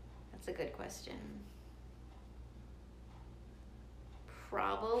 That's a good question.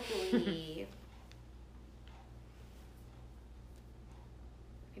 Probably...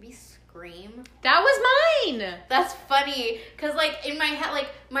 maybe Scream. That was mine! That's funny. Because, like, in my head, like,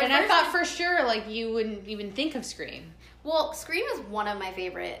 I thought for sure, like, you wouldn't even think of Scream. Well, Scream is one of my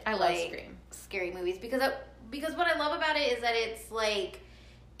favorite. I love Scream. Scary movies because what I love about it is that it's like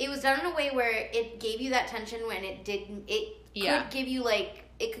it was done in a way where it gave you that tension when it didn't. It could give you like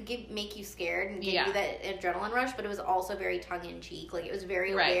it could make you scared and give you that adrenaline rush, but it was also very tongue in cheek. Like it was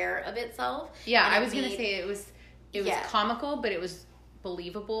very aware of itself. Yeah, I was gonna say it was comical, but it was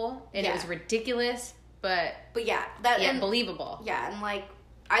believable and it was ridiculous, but yeah, believable. Yeah, and like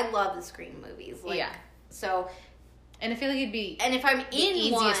I love the Scream movies. Like, so. And I feel like it'd be and if I'm in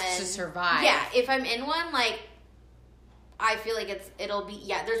easiest one to survive. Yeah, if I'm in one, like I feel like it'll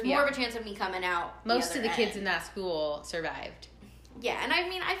be there's more of a chance of me coming out. Most of the kids in that school survived. Yeah, and I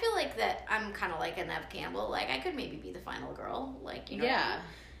mean I feel like that I'm kinda like a Neve Campbell. Like I could maybe be the final girl. Like, you know what I mean?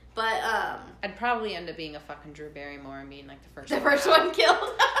 But I'd probably end up being a fucking Drew Barrymore and being like the first one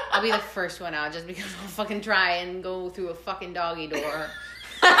killed. I'll be the first one out just because I'll fucking try and go through a fucking doggy door.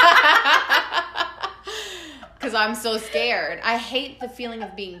 Because I'm so scared. I hate the feeling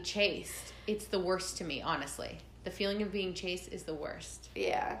of being chased. It's the worst to me, honestly. The feeling of being chased is the worst.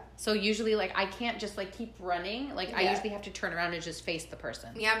 Yeah. So usually, like, I can't just, like, keep running. Like, I usually have to turn around and just face the person.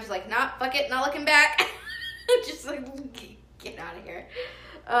 Yeah, I'm just like, nah, fuck it, not looking back. Just, like, get out of here.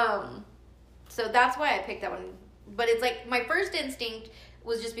 So that's why I picked that one. But it's, like, my first instinct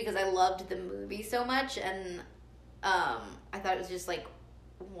was just because I loved the movie so much. And I thought it was just, like,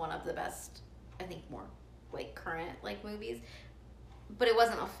 one of the best, I think, more like current like movies, but it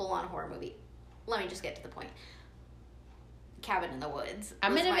wasn't a full-on horror movie. Let me just get to the point. Cabin in the Woods.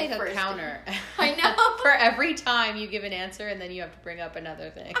 I'm gonna make a counter. I know. For every time you give an answer and then you have to bring up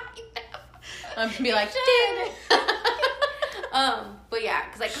another thing. I know. I'm gonna be like, but yeah,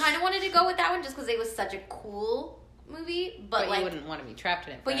 because I kind of wanted to go with that one just because it was such a cool movie, but like, you wouldn't want to be trapped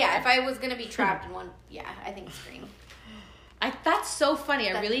in it. But yeah, if I was gonna be trapped in one, yeah, I think Scream. That's so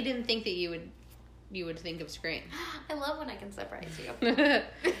funny. I really didn't think that you would think of Scream. I love when I can surprise you.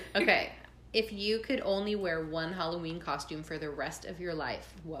 Okay, if you could only wear one Halloween costume for the rest of your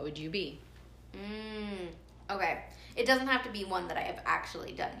life, what would you be? Okay, it doesn't have to be one that I have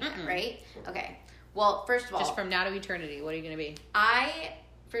actually done yet, right? Okay. Well, first of all, just from now to eternity, what are you gonna be?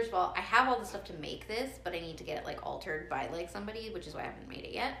 First of all, I have all the stuff to make this, but I need to get it, like, altered by, like, somebody, which is why I haven't made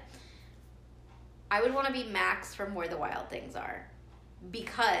it yet. I would want to be Max from Where the Wild Things Are.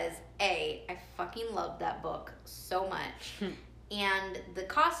 Because, A, I fucking love that book so much. And the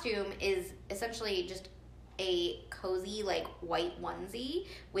costume is essentially just a cozy, like, white onesie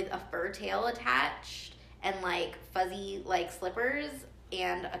with a fur tail attached and, like, fuzzy, like, slippers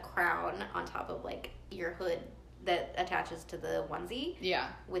and a crown on top of, like, your hood that attaches to the onesie. Yeah.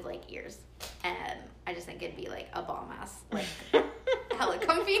 With, like, ears. And I just think it'd be, like, a bomb-ass, like, hella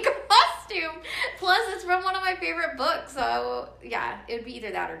comfy costume. Plus, it's from one of my favorite books. So, yeah, it would be either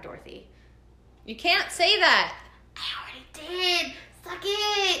that or Dorothy. You can't say that. I already did. Suck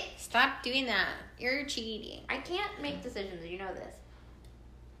it. Stop doing that. You're cheating. I can't make decisions. You know this.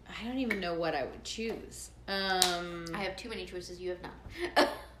 I don't even know what I would choose. I have too many choices. You have none.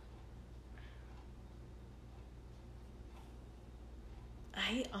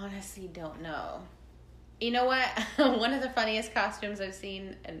 I honestly don't know. You know what? One of the funniest costumes I've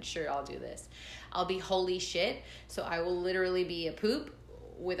seen, and sure, I'll do this. I'll be holy shit, so I will literally be a poop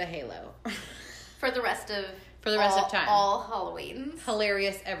with a halo. For the rest of time. All Halloweens.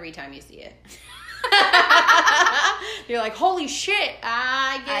 Hilarious every time you see it. You're like, holy shit,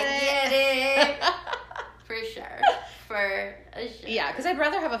 I get it. For sure. For sure. Yeah, because I'd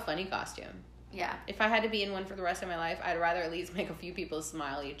rather have a funny costume. Yeah. If I had to be in one for the rest of my life, I'd rather at least make a few people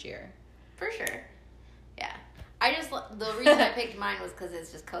smile each year. For sure. Yeah. The reason I picked mine was because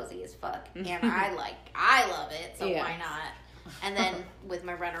it's just cozy as fuck. And I love it, so why not? And then with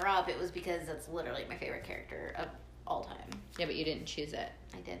my runner-up, it was because it's literally my favorite character of all time. Yeah, but you didn't choose it.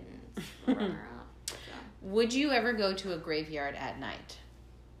 I didn't. Runner-up. So. Would you ever go to a graveyard at night?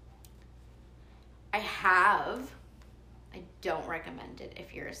 I have. I don't recommend it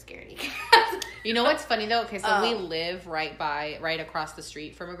if you're a scaredy cat. You know what's funny though? Okay, so we live right across the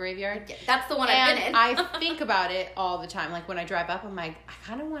street from a graveyard. Yeah, that's the one I've been in. I think about it all the time. Like when I drive up, I'm like, I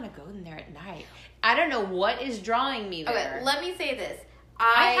kind of want to go in there at night. I don't know what is drawing me there. Okay, let me say this.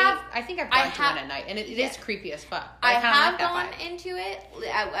 I think I've gone to one at night, and it is creepy as fuck. I have gone into it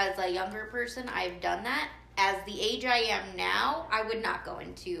as a younger person. I've done that. As the age I am now, I would not go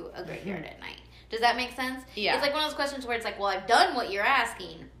into a graveyard at night. Does that make sense? Yeah. It's like one of those questions where it's like, well, I've done what you're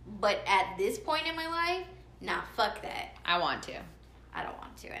asking, but at this point in my life, nah, fuck that. I want to. I don't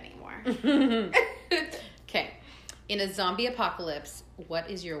want to anymore. Okay. In a zombie apocalypse, what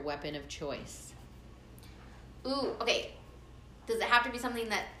is your weapon of choice? Ooh, okay. Does it have to be something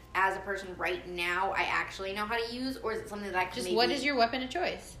that, as a person right now, I actually know how to use, or is it something that I can what is your weapon of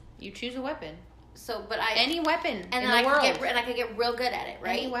choice? You choose a weapon. So, any weapon and in then the world. I could get real good at it,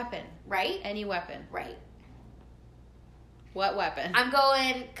 right? Any weapon. Right? Any weapon. Right. What weapon? I'm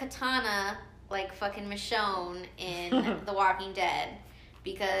going katana, like fucking Michonne in The Walking Dead,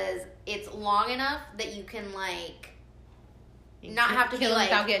 because it's long enough that you can, like, not have to kill be, like...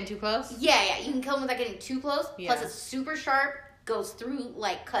 without getting too close? Yeah, you can kill them without getting too close. Yeah. Plus, it's super sharp, goes through,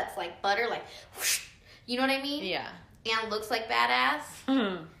 like, cuts like butter, like, whoosh, you know what I mean? Yeah. And looks like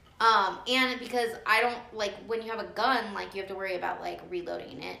badass. And because I don't, like, when you have a gun, like, you have to worry about, like,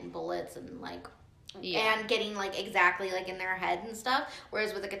 reloading it and bullets and, like, and getting, like, exactly, like, in their head and stuff.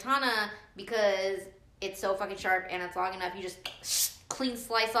 Whereas with a katana, because it's so fucking sharp and it's long enough, you just clean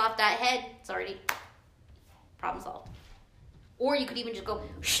slice off that head. It's already problem solved. Or you could even just go,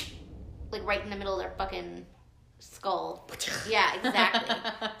 like, right in the middle of their fucking skull. Yeah, exactly.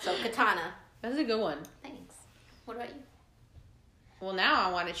 So, katana. That's a good one. Thanks. What about you? Well, now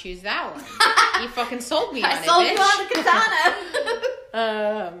I want to choose that one. You fucking sold me on it, I sold you on the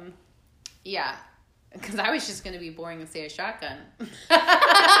katana. Yeah. Because I was just going to be boring and say a shotgun.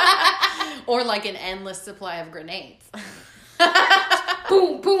 Or like an endless supply of grenades.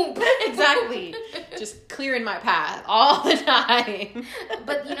 Boom, boom. Exactly. Just clearing my path all the time.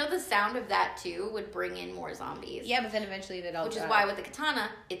 But you know the sound of that too would bring in more zombies. Yeah, but then eventually they'd all die. Which is why with the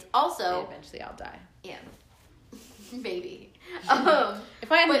katana, it's also... Eventually I'll die. Yeah. Maybe. If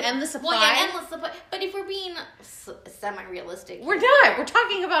I had an endless supply... Well, yeah, endless supply. But if we're being semi-realistic... We're not. We're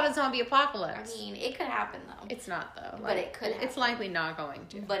talking about a zombie apocalypse. I mean, it could happen, though. It's not, though. But it could happen. It's likely not going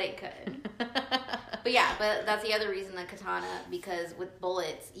to. But it could. But yeah, but that's the other reason the katana, because with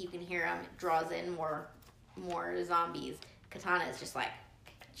bullets, you can hear them, it draws in more more zombies. Katana is just like.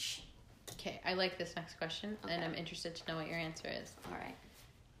 Okay, I like this next question, and I'm interested to know what your answer is. All right.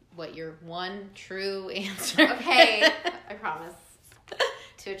 What your one true answer? Okay, I promise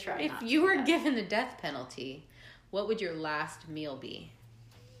to try. If you were given the death penalty, what would your last meal be?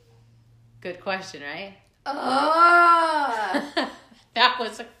 Good question, right? That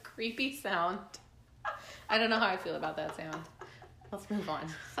was a creepy sound. I don't know how I feel about that sound. Let's move on.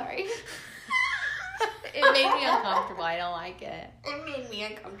 Sorry. It made me uncomfortable. I don't like it. It made me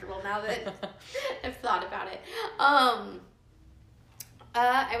uncomfortable now that I've thought about it.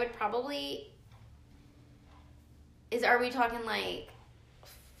 I would probably. Are we talking like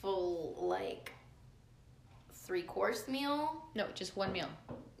full like 3-course meal? No, just one meal.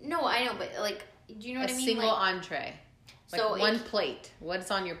 No, I know, but like, do you know what I mean? A single entree. Like so one plate.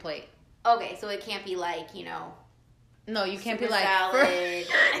 What's on your plate? Okay, so it can't be like, No, you can't be super like salad.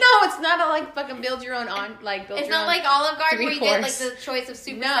 No, it's not a like fucking build your own It's not like Olive Garden where you get like the choice of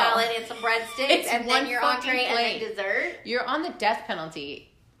super salad and some breadsticks and then your entree and then dessert. You're on the death penalty.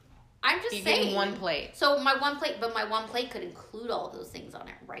 I'm just saying. You're getting one plate. So my one plate could include all of those things on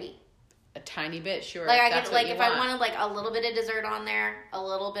it, right? A tiny bit, sure. Like I get like if I wanted like a little bit of dessert on there, a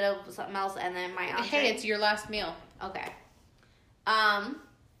little bit of something else, and then my entree. Hey, it's your last meal. Okay. And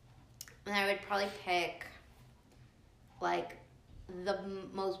I would probably pick like the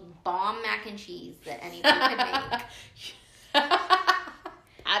most bomb mac and cheese that anyone could make.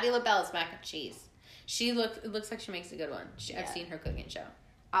 Patti LaBelle's mac and cheese. It looks like she makes a good one. I've seen her cooking show.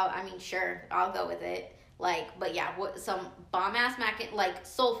 I mean, sure, I'll go with it. But yeah, some bomb ass like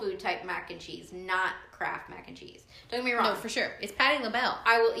soul food type mac and cheese, not Kraft mac and cheese. Don't get me wrong. No, for sure, it's Patti LaBelle.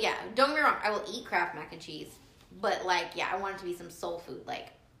 Don't get me wrong. I will eat Kraft mac and cheese, but I want it to be some soul food like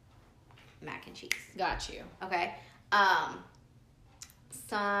mac and cheese. Got you. Okay. My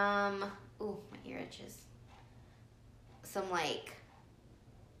ear itches. Some like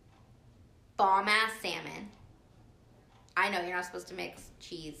bomb ass salmon. I know you're not supposed to mix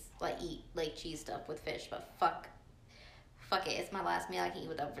cheese, eat cheese stuff with fish, but fuck it. It's my last meal. I can eat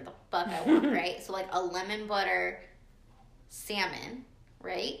whatever the fuck I want, right? So a lemon butter salmon,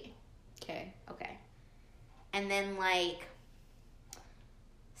 right? Okay. And then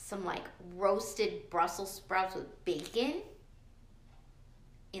some roasted Brussels sprouts with bacon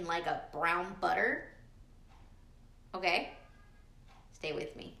in a brown butter. Okay? Stay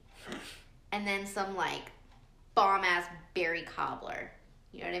with me. And then some bomb ass berry cobbler.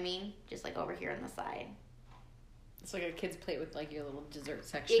 You know what I mean? Just over here on the side. It's like a kid's plate with your little dessert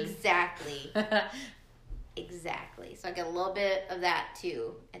section. Exactly. Exactly. So I get a little bit of that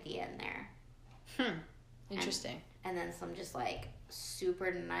too at the end there. Interesting. And then some just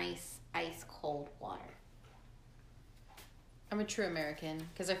super nice ice cold water. I'm a true American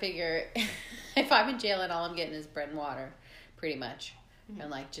because I figure if I'm in jail and all I'm getting is bread and water, pretty much,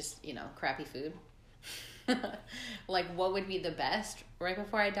 and just crappy food. What would be the best right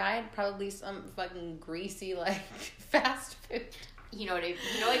before I died? Probably some fucking greasy fast food. You know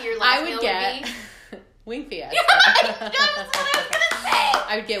what your last meal would be? Wing Fiesta. That's what I was gonna say.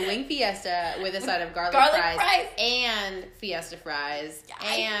 I would get Wing Fiesta with a side of garlic fries and Fiesta fries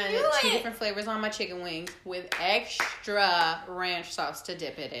and 2 different flavors on my chicken wings with extra ranch sauce to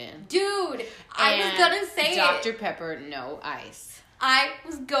dip it in. Dude, I was gonna say Dr. Pepper, no ice. I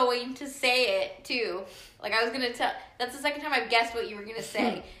was going to say it too. I was gonna tell. That's the second time I've guessed what you were gonna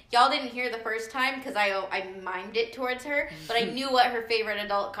say. Y'all didn't hear the first time because I mimed it towards her, but I knew what her favorite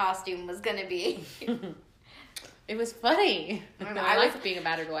adult costume was gonna be. It was funny. I liked being a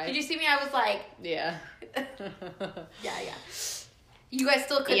battered wife. Did you see me? I was like, yeah, yeah. You guys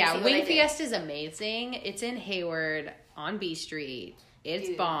still couldn't. Yeah, Wing Fiesta is amazing. It's in Hayward on B Street.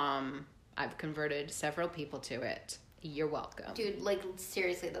 It's bomb. I've converted several people to it. You're welcome. Dude,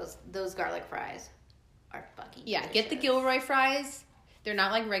 seriously, those garlic fries are fucking delicious. Get the Gilroy fries. They're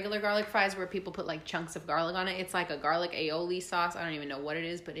not regular garlic fries where people put chunks of garlic on it. It's a garlic aioli sauce. I don't even know what it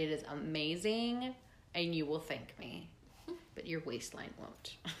is, but it is amazing, and you will thank me. But your waistline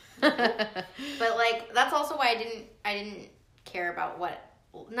won't. But that's also why I didn't care about what.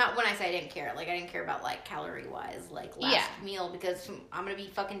 Not when I say I didn't care. I didn't care about calorie wise, last meal because I'm gonna be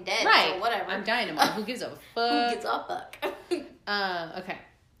fucking dead. Right. So whatever. I'm dying tomorrow. Who gives a fuck? Who gives a fuck? Okay.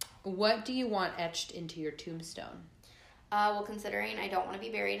 What do you want etched into your tombstone? Well, considering I don't want to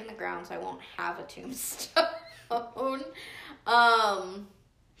be buried in the ground, so I won't have a tombstone.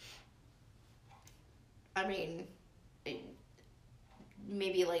 I mean,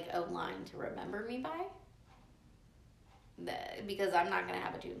 maybe a line to remember me by. Because I'm not going to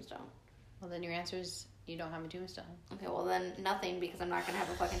have a tombstone. Well, then your answer is you don't have a tombstone. Okay, well then nothing because I'm not going to have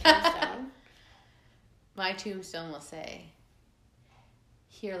a fucking tombstone. My tombstone will say,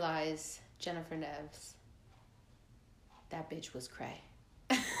 "Here lies Jennifer Neves. That bitch was cray."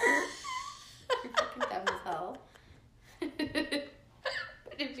 You're fucking dumb as hell. But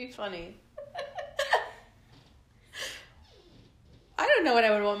it'd be funny. I don't know what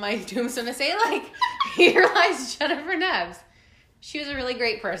I would want my tombstone to say. Like, "Here lies Jennifer Neves. She was a really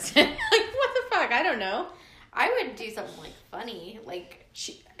great person." Like, what the fuck? I don't know. I would do something like funny, like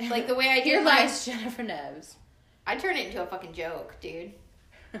the way I do. "Here lies Jennifer Neves." I turn it into a fucking joke, dude.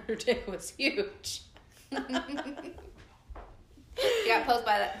 Her dick was huge. You got poked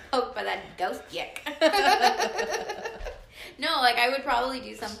by that ghost yick. No, like I would probably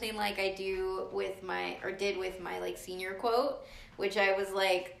do something like I did with my like senior quote, which I was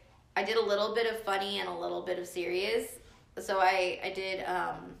like, I did a little bit of funny and a little bit of serious. So I did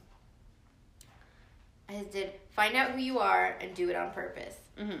find out who you are and do it on purpose.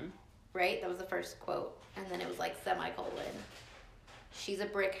 Mm-hmm. Right? That was the first quote. And then it was like semicolon. She's a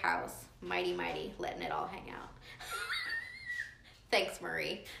brick house, mighty, mighty, letting it all hang out. Thanks,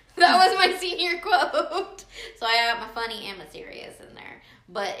 Marie. That was my senior quote. So I have my funny and my serious in there.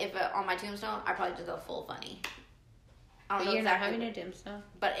 But if on my tombstone, I'd probably just go full funny. I don't know You're exactly. not having a tombstone?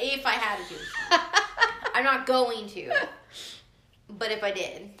 But if I had a tombstone. I'm not going to. But if I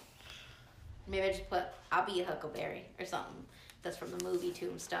did, maybe I just put, "I'll be a huckleberry" or something. That's from the movie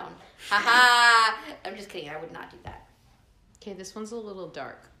Tombstone. Haha. I'm just kidding. I would not do that. Okay, this one's a little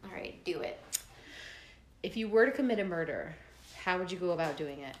dark. All right, do it. If you were to commit a murder, how would you go about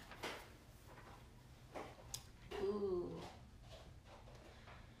doing it? Ooh.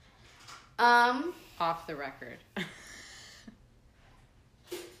 Off the record.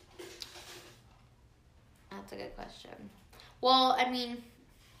 That's a good question. Well, I mean,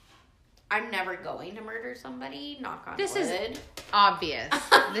 I'm never going to murder somebody. Knock on wood. This is obvious.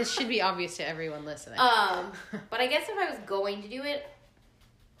 This should be obvious to everyone listening. But I guess if I was going to do it,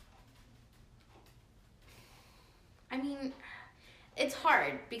 I mean, it's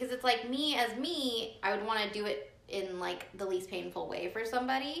hard because it's like me, I would want to do it in like the least painful way for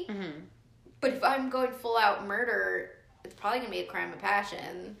somebody. Mm-hmm. But if I'm going full out murder, it's probably going to be a crime of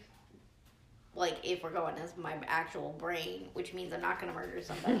passion. Like, if we're going as my actual brain, which means I'm not going to murder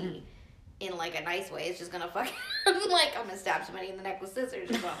somebody in, like, a nice way. It's just going to fucking, like, I'm going to stab somebody in the neck with scissors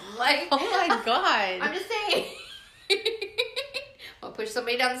or something. Like, oh, my God. I'm just saying. I'll push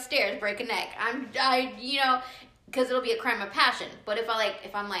somebody down the stairs, break a neck. You know, because it'll be a crime of passion. But if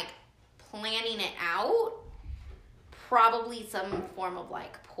I'm, like, planning it out, probably some form of,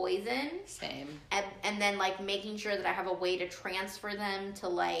 like, poison. Same. And then, like, making sure that I have a way to transfer them to,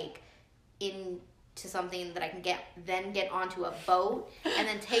 like, into something that I can get onto a boat and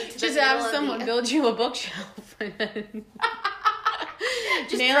then take to the just have someone build you a bookshelf and then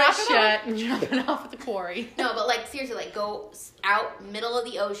just nail it shut and drop it off at the quarry. No, but like seriously, like go out middle of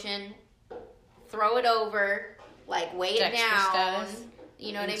the ocean, throw it over, like weigh it down.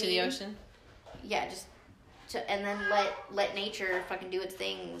 You know what I mean? Into the ocean. Yeah, and then let nature fucking do its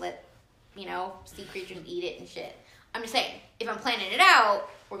thing. Let sea creatures eat it and shit. I'm just saying, if I'm planning it out,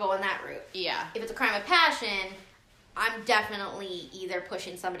 we're going that route. Yeah. If it's a crime of passion, I'm definitely either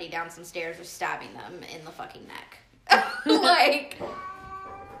pushing somebody down some stairs or stabbing them in the fucking neck. Like,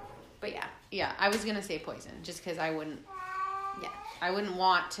 but yeah. Yeah, I was gonna say poison, just because I wouldn't. Yeah. I wouldn't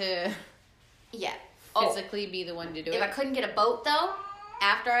want to. Yeah. Physically be the one to do it. If I couldn't get a boat though,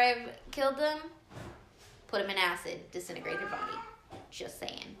 after I've killed them, put them in acid, disintegrate their body. Just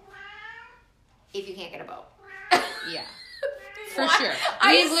saying. If you can't get a boat. Yeah. For sure.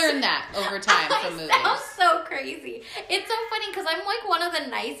 We've learned that over time from movies. Sounds so crazy. It's so funny because I'm like one of the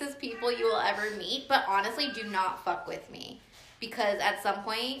nicest people you will ever meet, but honestly, do not fuck with me. Because at some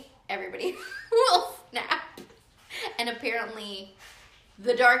point, everybody will snap. And apparently,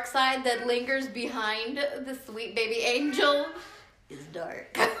 the dark side that lingers behind the sweet baby angel is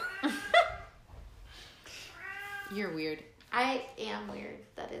dark. You're weird. I am weird.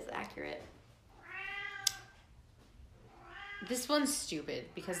 That is accurate. This one's stupid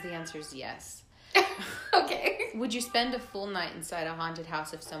because the answer is yes. Okay. Would you spend a full night inside a haunted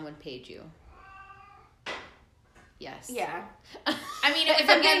house if someone paid you? Yes. Yeah. I mean, if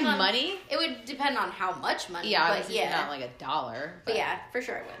I'm getting money, it would depend on how much money. Yeah, but obviously not like $1. But yeah, for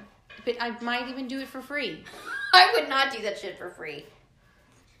sure I would. But I might even do it for free. I would not do that shit for free.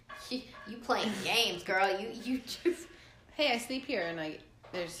 You playing games, girl. You just. Hey, I sleep here and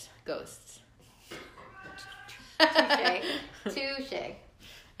there's ghosts. Touche.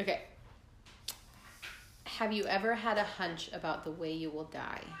 Okay. Have you ever had a hunch about the way you will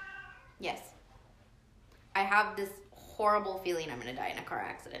die? Yes. I have this horrible feeling I'm going to die in a car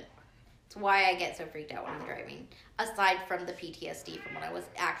accident. It's why I get so freaked out when I'm driving. Aside from the PTSD from when I was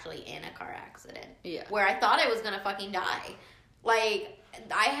actually in a car accident. Yeah. Where I thought I was going to fucking die. Like,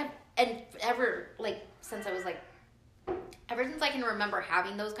 I have, and ever, like, since I was, like, ever since I can remember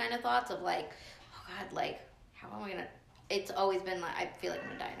having those kind of thoughts of, like, oh, God, like, how am I going to, it's always been, like, I feel like I'm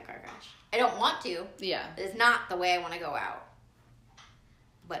going to die in a car crash. I don't want to. Yeah. It's not the way I want to go out.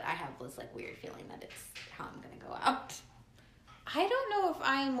 But I have this, like, weird feeling that it's how I'm going to go out. I don't know if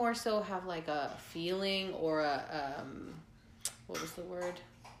I more so have, like, a feeling or a, what was the word?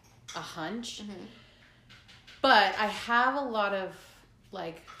 A hunch. Mm-hmm. But I have a lot of,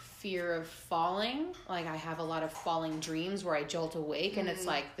 like, fear of falling. Like, I have a lot of falling dreams where I jolt awake, and it's,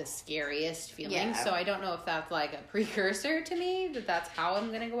 like, the scariest feeling. Yeah. So I don't know if that's, like, a precursor to me, that that's how I'm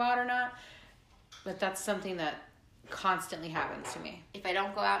going to go out or not. But that's something that constantly happens to me. If I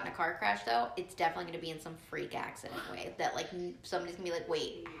don't go out in a car crash, though, it's definitely going to be in some freak accident way. That, like, somebody's going to be like,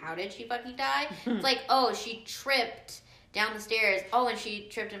 wait, how did she fucking die? It's like, oh, she tripped down the stairs. Oh, and she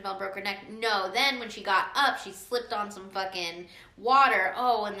tripped and fell, broke her neck. No, then when she got up, she slipped on some fucking water.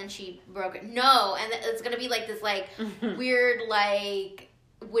 Oh, and then she broke it. No, and it's going to be like this, like, weird, like,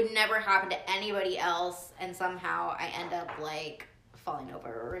 would never happen to anybody else, and somehow I end up, like, falling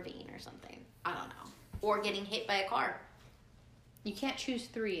over a ravine or something. I don't know. Or getting hit by a car. You can't choose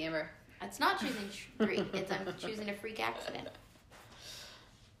 3, Amber. It's not choosing 3. It's I'm choosing a freak accident.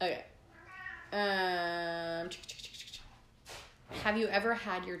 Okay. Have you ever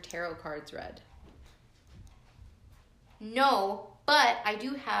had your tarot cards read? No, but I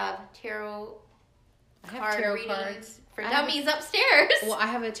do have tarot cards for dummies upstairs. Well, I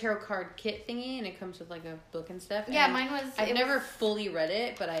have a tarot card kit thingy, and it comes with, like, a book and stuff. Yeah, and mine was... I've never fully read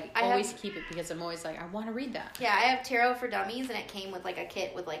it, but I always keep it because I'm always like, I want to read that. Yeah, I have tarot for dummies, and it came with, like, a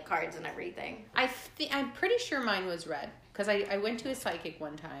kit with, like, cards and everything. I'm pretty sure mine was read, because I went to a psychic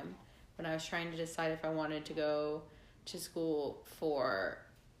one time when I was trying to decide if I wanted to go to school for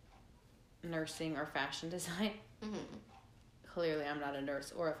nursing or fashion design. Mm-hmm. Clearly, I'm not a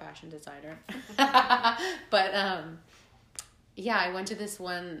nurse or a fashion designer. But, yeah, I went to this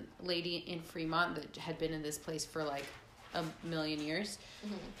one lady in Fremont that had been in this place for, like, a million years.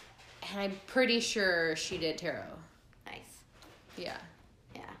 Mm-hmm. And I'm pretty sure she did tarot. Nice. Yeah.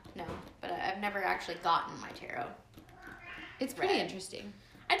 Yeah, no. But I've never actually gotten my tarot. It's pretty interesting.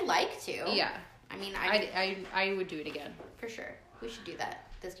 I'd like to. Yeah. I mean, I would do it again. For sure. We should do that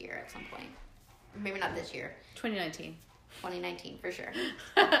this year at some point. Maybe not this year. 2019. 2019, for sure.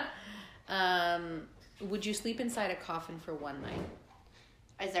 Would you sleep inside a coffin for one night?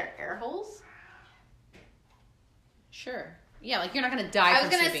 Is there air holes? Sure. Yeah, like you're not going to die. I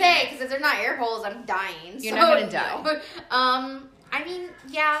was going to say, because if there's not air holes, I'm dying. You're not going to die. No. I mean,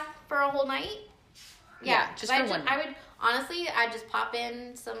 yeah, for a whole night. Yeah, just for one night. I would, honestly, I'd just pop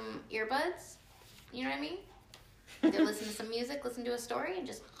in some earbuds. You know what I mean? Listen to some music, listen to a story, and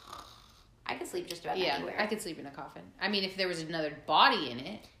just... I could sleep just about anywhere. I could sleep in a coffin. I mean, if there was another body in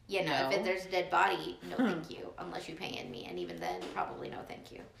it. Yeah, no. If there's a dead body, no thank you. Unless you pay me. And even then, probably no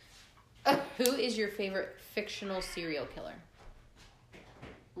thank you. Who is your favorite fictional serial killer?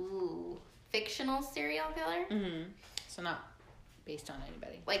 Ooh. Fictional serial killer? Mm-hmm. So not based on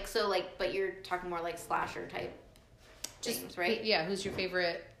anybody. But you're talking more like slasher type things, right? Yeah, who's your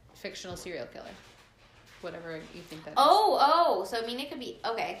favorite fictional serial killer? Whatever you think that is. Oh, so I mean, it could be,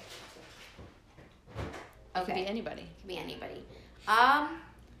 okay. It could be anybody. It could be anybody.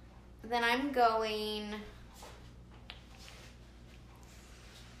 Then I'm going...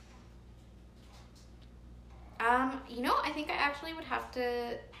 I think I actually would have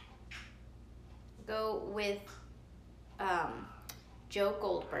to go with Joe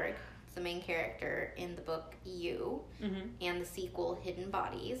Goldberg. It's the main character in the book You, mm-hmm. and the sequel Hidden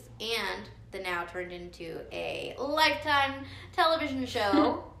Bodies, and the now turned into a Lifetime television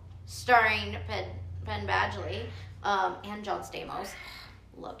show starring Penn Badgley and John Stamos.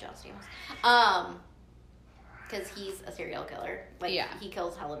 Love John Stamos. Because he's a serial killer. He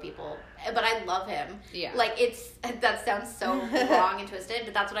kills hella people. But I love him. Yeah. That sounds so wrong and twisted,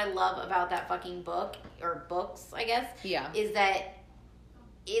 but that's what I love about that fucking book, or books, I guess. Yeah. Is that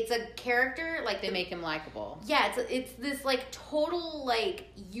it's a character, they make him likable. Yeah, it's this, total,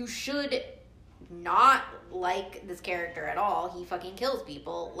 you should not like this character at all. He fucking kills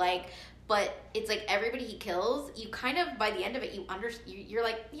people. But it's everybody he kills, you kind of, by the end of it, you're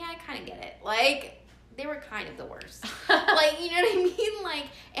like, yeah, I kind of get it. They were kind of the worst. You know what I mean?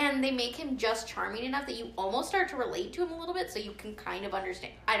 And they make him just charming enough that you almost start to relate to him a little bit, so you can kind of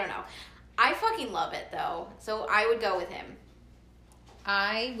understand. I don't know. I fucking love it, though. So I would go with him.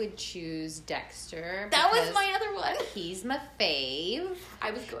 I would choose Dexter. That was my other one. He's my fave.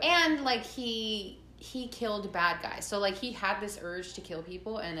 I was going. And, like, he killed bad guys. So, like, he had this urge to kill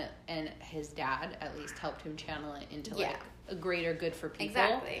people, and his dad at least helped him channel it into, like, a greater good for people.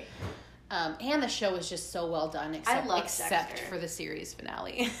 Exactly. And the show was just so well done, except for the series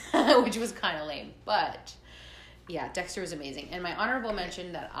finale, which was kind of lame. But, yeah, Dexter was amazing. And my honorable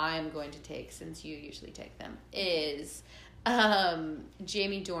mention that I'm going to take, since you usually take them, is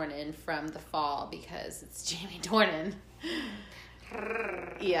Jamie Dornan from The Fall, because it's Jamie Dornan.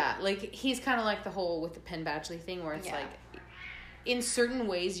 Yeah, like, he's kind of like the whole with the Penn Badgley thing, where it's like, in certain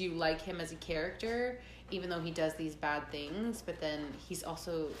ways you like him as a character, even though he does these bad things, but then he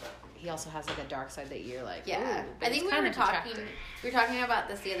also has, like, a dark side that you're like, yeah. I think we were talking about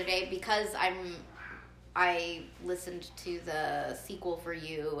this the other day, because I listened to the sequel for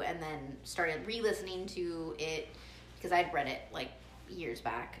You, and then started re-listening to it, because I'd read it, like, years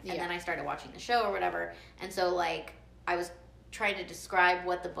back, and then I started watching the show or whatever, and so, like, I was trying to describe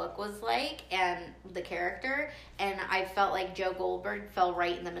what the book was like and the character, and I felt like Joe Goldberg fell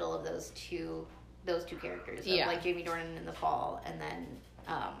right in the middle of those two characters, of, like, Jamie Dornan in The Fall, and then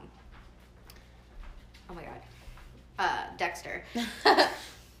oh my god, Dexter.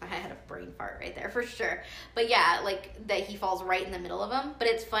 I had a brain fart right there for sure. But yeah, like, that he falls right in the middle of them. But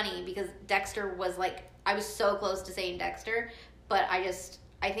it's funny because Dexter was, like, I was so close to saying Dexter, but I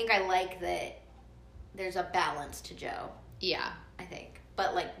think I like that there's a balance to Joe. Yeah. I think.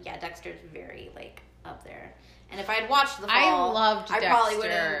 But, like, yeah, Dexter's very, like, up there. And if I had watched The Fall, I loved Dexter. I probably would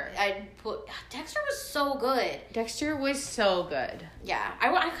have. Dexter was so good. Dexter was so good. Yeah. I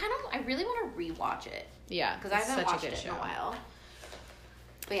really want to rewatch it. Yeah. Because I haven't watched it in a while.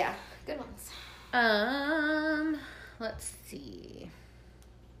 But yeah, good ones. Let's see.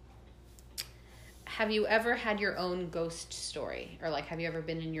 Have you ever had your own ghost story? Or, like, have you ever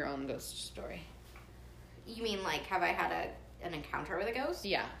been in your own ghost story? You mean, like, have I had an encounter with a ghost?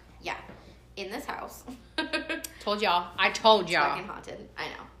 Yeah. Yeah. In this house. Told y'all. I told y'all. It's fucking haunted. I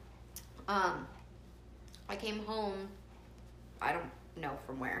know. I came home. I don't know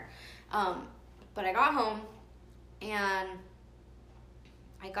from where. But I got home, and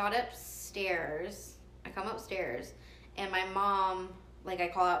I got upstairs. I come upstairs, and my mom, like, I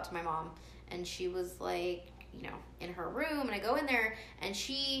call out to my mom, and she was, like, you know, in her room, and I go in there, and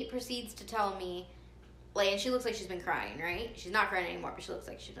she proceeds to tell me, like, and she looks like she's been crying, right? She's not crying anymore, but she looks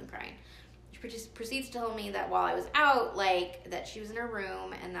like she's been crying. She just proceeds to tell me that while I was out, like, that she was in her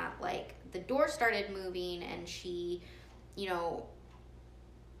room, and that, like, the door started moving, and she, you know,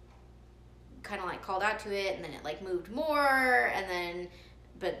 kind of, like, called out to it, and then it, like, moved more, and then,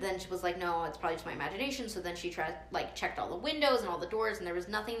 but then she was like, no, it's probably just my imagination. So then she checked all the windows and all the doors, and there was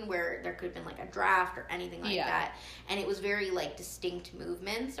nothing where there could have been, like, a draft or anything like that. And it was very, like, distinct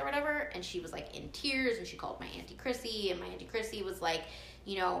movements or whatever. And she was, like, in tears, and she called my Auntie Chrissy, and my Auntie Chrissy was like,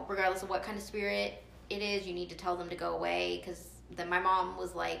 you know, regardless of what kind of spirit it is, you need to tell them to go away. Because then my mom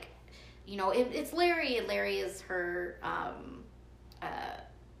was like, you know, it's Larry, and Larry is her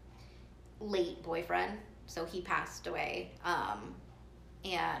late boyfriend. So he passed away.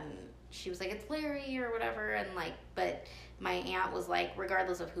 And she was like, it's Larry or whatever. And, like, but my aunt was like,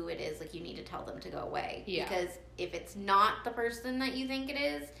 regardless of who it is, like, you need to tell them to go away. Yeah. Because if it's not the person that you think it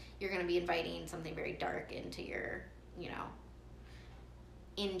is, you're going to be inviting something very dark into your, you know,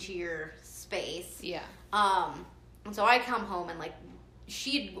 into your space. Yeah. And so I come home, and, like,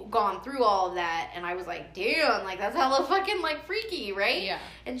 she'd gone through all of that, and I was like, damn, like, that's hella fucking, like, freaky, right? Yeah.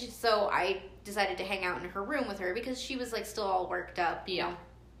 And so I decided to hang out in her room with her because she was, like, still all worked up, you know?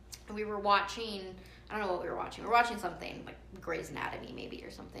 And we were watching, I don't know what we were watching. We were watching something, like Grey's Anatomy maybe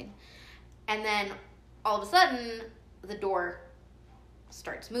or something. And then all of a sudden, the door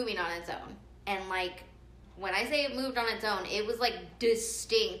starts moving on its own. And, like, when I say it moved on its own, it was, like,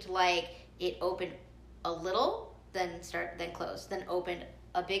 distinct. Like, it opened a little, then closed, then opened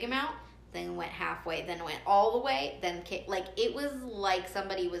a big amount, then went halfway, then went all the way, then like, it was like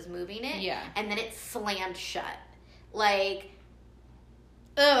somebody was moving it. Yeah. And then it slammed shut. Like,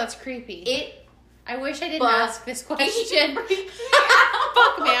 oh, that's creepy. I wish I didn't ask this question.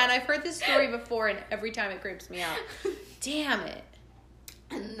 Fuck, man, I've heard this story before, and every time it creeps me out. Damn it.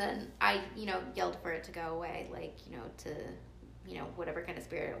 And then I, you know, yelled for it to go away, like, you know, to, you know, whatever kind of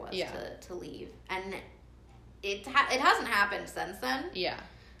spirit it was, to leave. And it hasn't happened since then. Yeah.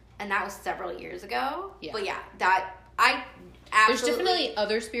 And that was several years ago. Yeah. But yeah, that, I absolutely... There's definitely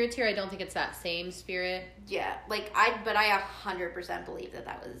other spirits here. I don't think it's that same spirit. Yeah. Like, but I 100% believe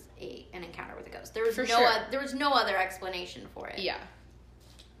that was an encounter with a ghost. There was there was no other explanation for it. Yeah.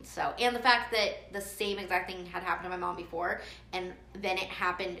 So, and the fact that the same exact thing had happened to my mom before, and then it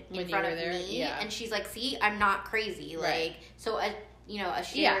happened in front of me, and she's like, see, I'm not crazy. Right. Like, so, a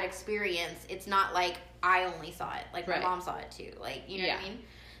shared experience, it's not like I only saw it. Like, my mom saw it too. Like, you know what I mean?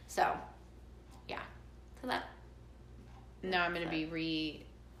 So, yeah. So that. Now I'm going to be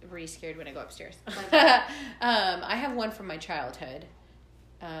re-scared when I go upstairs. I have one from my childhood.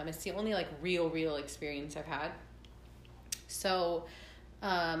 It's the only, like, real experience I've had. So,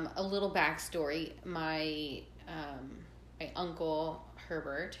 a little backstory. My uncle,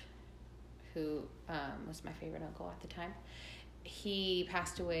 Herbert, who was my favorite uncle at the time, he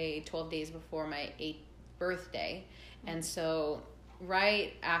passed away 12 days before my 8th birthday. And so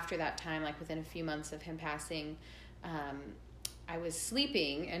right after that time, like within a few months of him passing, I was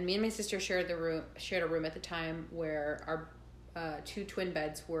sleeping, and me and my sister shared a room at the time where our 2 twin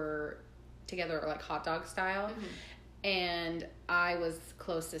beds were together, like hot dog style. And I was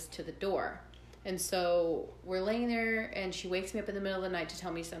closest to the door. And so we're laying there, and she wakes me up in the middle of the night to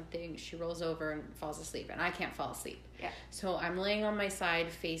tell me something. She rolls over and falls asleep, and I can't fall asleep. Yeah. So I'm laying on my side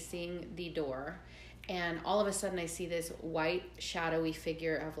facing the door, and all of a sudden I see this white, shadowy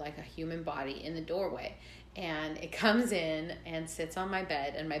figure of like a human body in the doorway. And it comes in and sits on my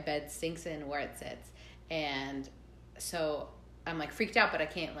bed, and my bed sinks in where it sits. And so I'm like freaked out, but I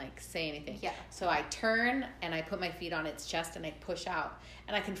can't like say anything. Yeah. So I turn and I put my feet on its chest and I push out,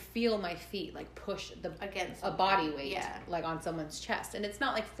 and I can feel my feet like push against a body weight like on someone's chest, and it's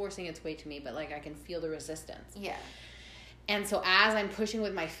not like forcing its weight to me, but like I can feel the resistance. Yeah. And so as I'm pushing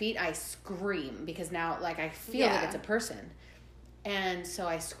with my feet, I scream because now like I feel like it's a person. And so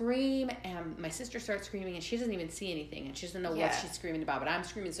I scream, and my sister starts screaming, and she doesn't even see anything, and she doesn't know what she's screaming about, but I'm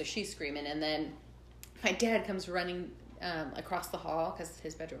screaming, so she's screaming. And then my dad comes running across the hall, because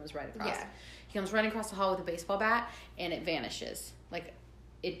his bedroom was right across. Yeah. He comes running across the hall with a baseball bat, and it vanishes. Like,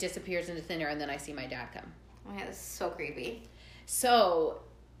 it disappears into thin air, and then I see my dad come. Oh, yeah, that's so creepy. So,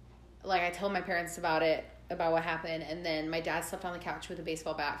 like, I told my parents about what happened, and then my dad slept on the couch with a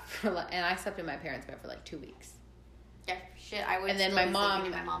baseball bat, and I slept in my parents' bed for, like, 2 weeks. Yeah, shit, I would. And then still my mom,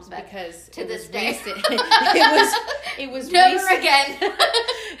 in my mom's bed because to this day, it was never recent. again.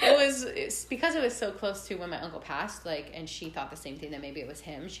 It's because it was so close to when my uncle passed, like, and she thought the same thing, that maybe it was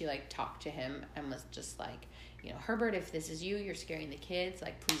him. She like talked to him and was just like, Herbert, if this is you're scaring the kids,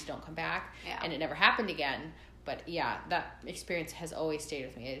 like, please don't come back. Yeah. And it never happened again. But yeah, that experience has always stayed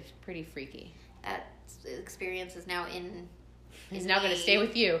with me. It's pretty freaky. That experience is now in. He's now going to stay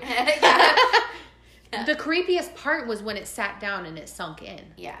with you. The creepiest part was when it sat down and it sunk in.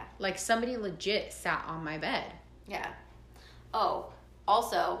 Yeah. Like, somebody legit sat on my bed. Yeah. Oh,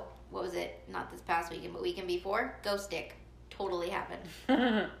 also, what was it? Not this past weekend, but weekend before? Ghost stick. Totally happened.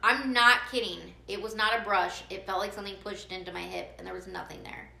 I'm not kidding. It was not a brush. It felt like something pushed into my hip, and there was nothing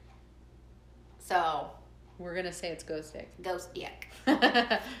there. So. We're going to say it's ghost stick. Ghost dick.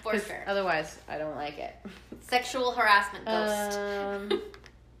 For sure. Otherwise, I don't like it. Sexual harassment ghost.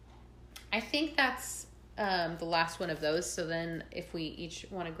 I think that's the last one of those. So then if we each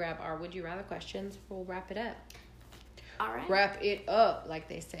want to grab our Would You Rather questions, we'll wrap it up. All right. Wrap it up, like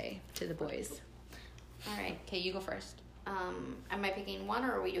they say to the boys. All right. Okay, you go first. Am I picking one,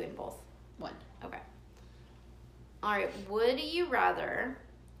 or are we doing both? One. Okay. All right. Would you rather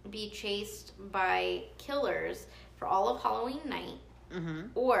be chased by killers for all of Halloween night,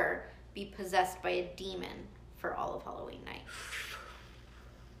 or be possessed by a demon for all of Halloween night?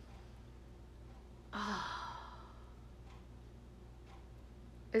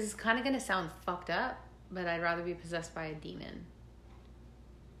 This is kind of going to sound fucked up, but I'd rather be possessed by a demon.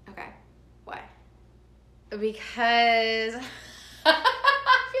 Okay. Why? Because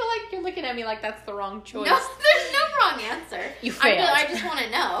I feel like you're looking at me like that's the wrong choice. No, there's no wrong answer. You failed. I just want to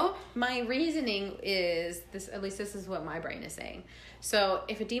know. My reasoning is this, at least this is what my brain is saying. So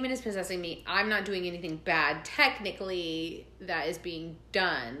if a demon is possessing me, I'm not doing anything bad technically that is being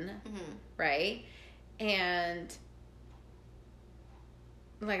done, right? And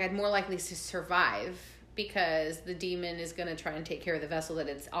like I'd more likely to survive because the demon is going to try and take care of the vessel that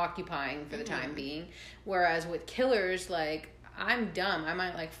it's occupying for the time being. Whereas with killers, like, I'm dumb. I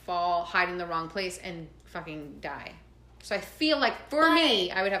might like fall, hide in the wrong place, and fucking die. So I feel like for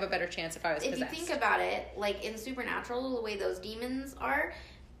me, I would have a better chance if I was possessed. If you think about it, like in Supernatural, the way those demons are,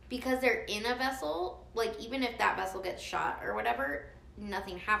 because they're in a vessel, like even if that vessel gets shot or whatever,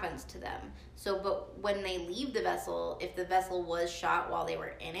 nothing happens to them. So, but when they leave the vessel, if the vessel was shot while they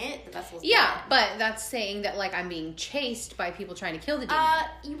were in it, the vessel's dead. But that's saying that, like, I'm being chased by people trying to kill the demon.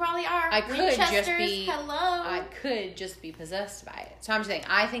 You probably are. I could hello. just be possessed by it. So I'm just saying,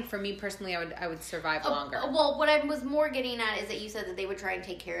 I think for me personally, I would survive longer. Well, what I was more getting at is that you said that they would try and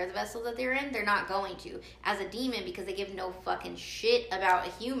take care of the vessel that they're in. They're not going to. As a demon, because they give no fucking shit about a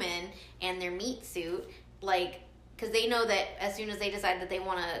human and their meat suit, like... Because they know that as soon as they decide that they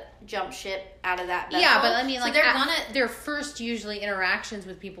want to jump ship out of that vessel. Yeah, but I mean, so like, their first usually interactions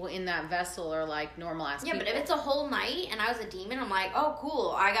with people in that vessel are like normal ass people. Yeah, but if it's a whole night and I was a demon, I'm like, oh,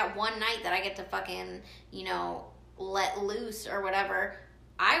 cool. I got one night that I get to fucking, let loose or whatever.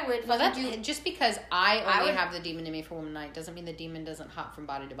 I would fucking do... Just because I only have the demon in me for one night doesn't mean the demon doesn't hop from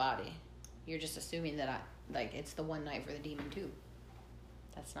body to body. You're just assuming that it's the one night for the demon too.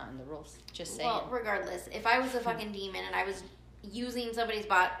 That's not in the rules. Just saying. Well, regardless, if I was a fucking demon and I was using somebody's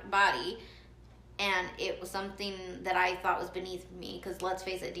body and it was something that I thought was beneath me, because let's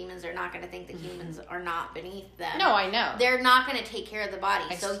face it, demons are not going to think that humans are not beneath them. No, I know. They're not going to take care of the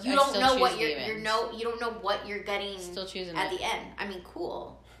body, so you don't know what you don't know what you're getting. Still choosing at the end. I mean,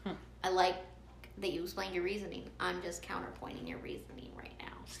 cool. I like that you explained your reasoning. I'm just counterpointing your reasoning right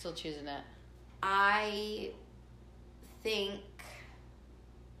now. Still choosing it. I think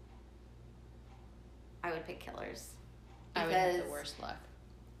I would pick killers. I would have the worst luck.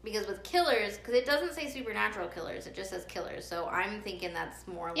 Because with killers, because it doesn't say supernatural killers, it just says killers. So I'm thinking that's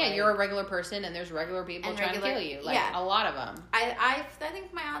more like... Yeah, you're a regular person and there's regular people trying to kill you. Like, a lot of them. I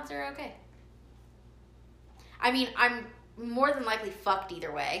think my odds are okay. I mean, I'm more than likely fucked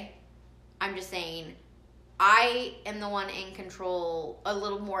either way. I'm just saying, I am the one in control, a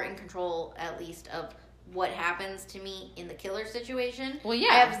little more in control at least, of what happens to me in the killer situation. Well, yeah.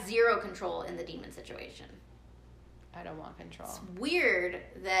 I have zero control in the demon situation. I don't want control. It's weird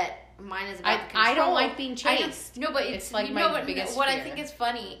that mine is about control. I don't like being chased. No, but it's like my biggest what fear. I think is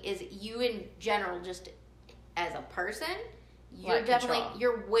funny is you in general, just as a person, you're like definitely control.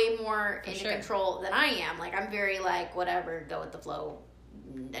 You're way more into control than I am. Like, I'm very like, whatever, go with the flow.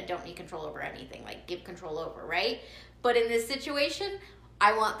 I don't need control over anything. Like, give control over, right? But in this situation,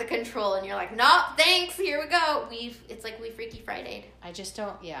 I want the control, and you're like, no, thanks, here we go. It's like we Freaky Friday'd. I just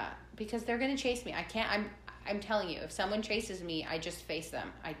don't, because they're gonna chase me. I can't. I'm telling you, if someone chases me, I just face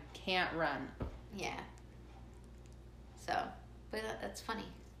them. I can't run. Yeah. So, but that's funny.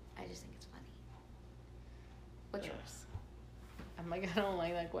 I just think it's funny. What's yours? I'm like, I don't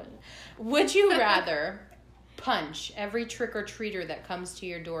like that question. Would you rather punch every trick-or-treater that comes to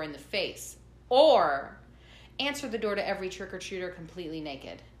your door in the face, or answer the door to every trick-or-treater completely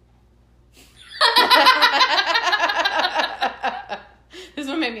naked? This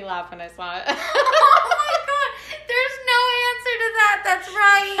one made me laugh when I saw it. Oh my god! There's no answer to that. That's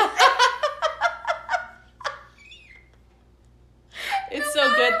right. It's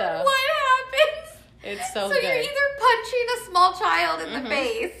so good though. What happens? It's so good. So you're either punching a small child in the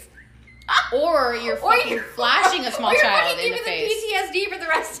face, or you're flashing a small child in the face. PTSD for the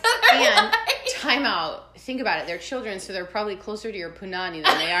rest of their life. Time out. Think about it. They're children, so they're probably closer to your punani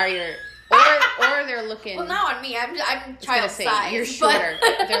than they are your... Or they're looking... Well, not on me. I'm child size. You're shorter.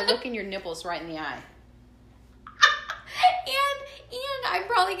 They're looking your nipples right in the eye. And I'm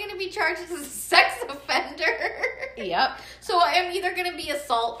probably going to be charged as a sex offender. Yep. So I'm either going to be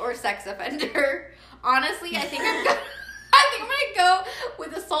assault or sex offender. Honestly, I think I'm going to go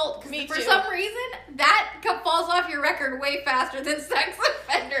with assault, because for some reason that falls off your record way faster than sex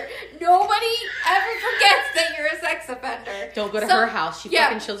offender. Nobody ever forgets that you're a sex offender. Don't go to her house. She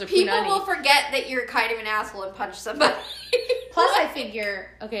fucking chills her punani. People will forget that you're kind of an asshole and punch somebody. Plus, I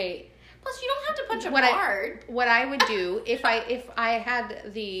figure, okay. Plus, you don't have to punch them hard. What I would do if I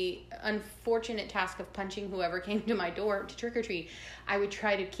had the unfortunate task of punching whoever came to my door to trick or treat, I would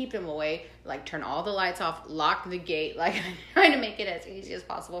try to keep them away, like turn all the lights off, lock the gate, like trying to make it as easy as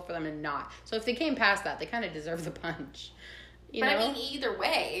possible for them to not. So if they came past that, they kind of deserve the punch. You know? I mean, either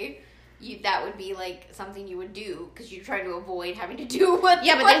way, that would be like something you would do, because you try to avoid having to do what.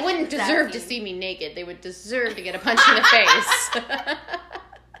 Yeah, but they wouldn't deserve to see me naked. They would deserve to get a punch in the face.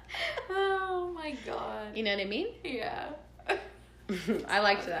 Oh my god. You know what I mean? Yeah. I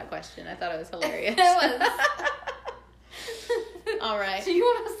liked that question. I thought it was hilarious. It was. All right. Do you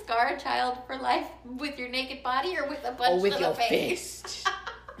want to scar a child for life with your naked body, or with a punch with to your the face? fist?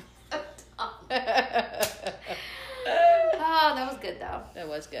 So dumb. Oh, that was good though. That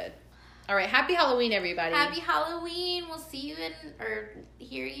was good. All right. Happy Halloween, everybody. Happy Halloween. We'll see you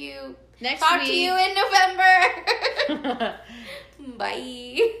hear you next talk week. to you in November.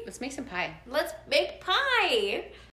 Bye. Let's make some pie. Let's make pie.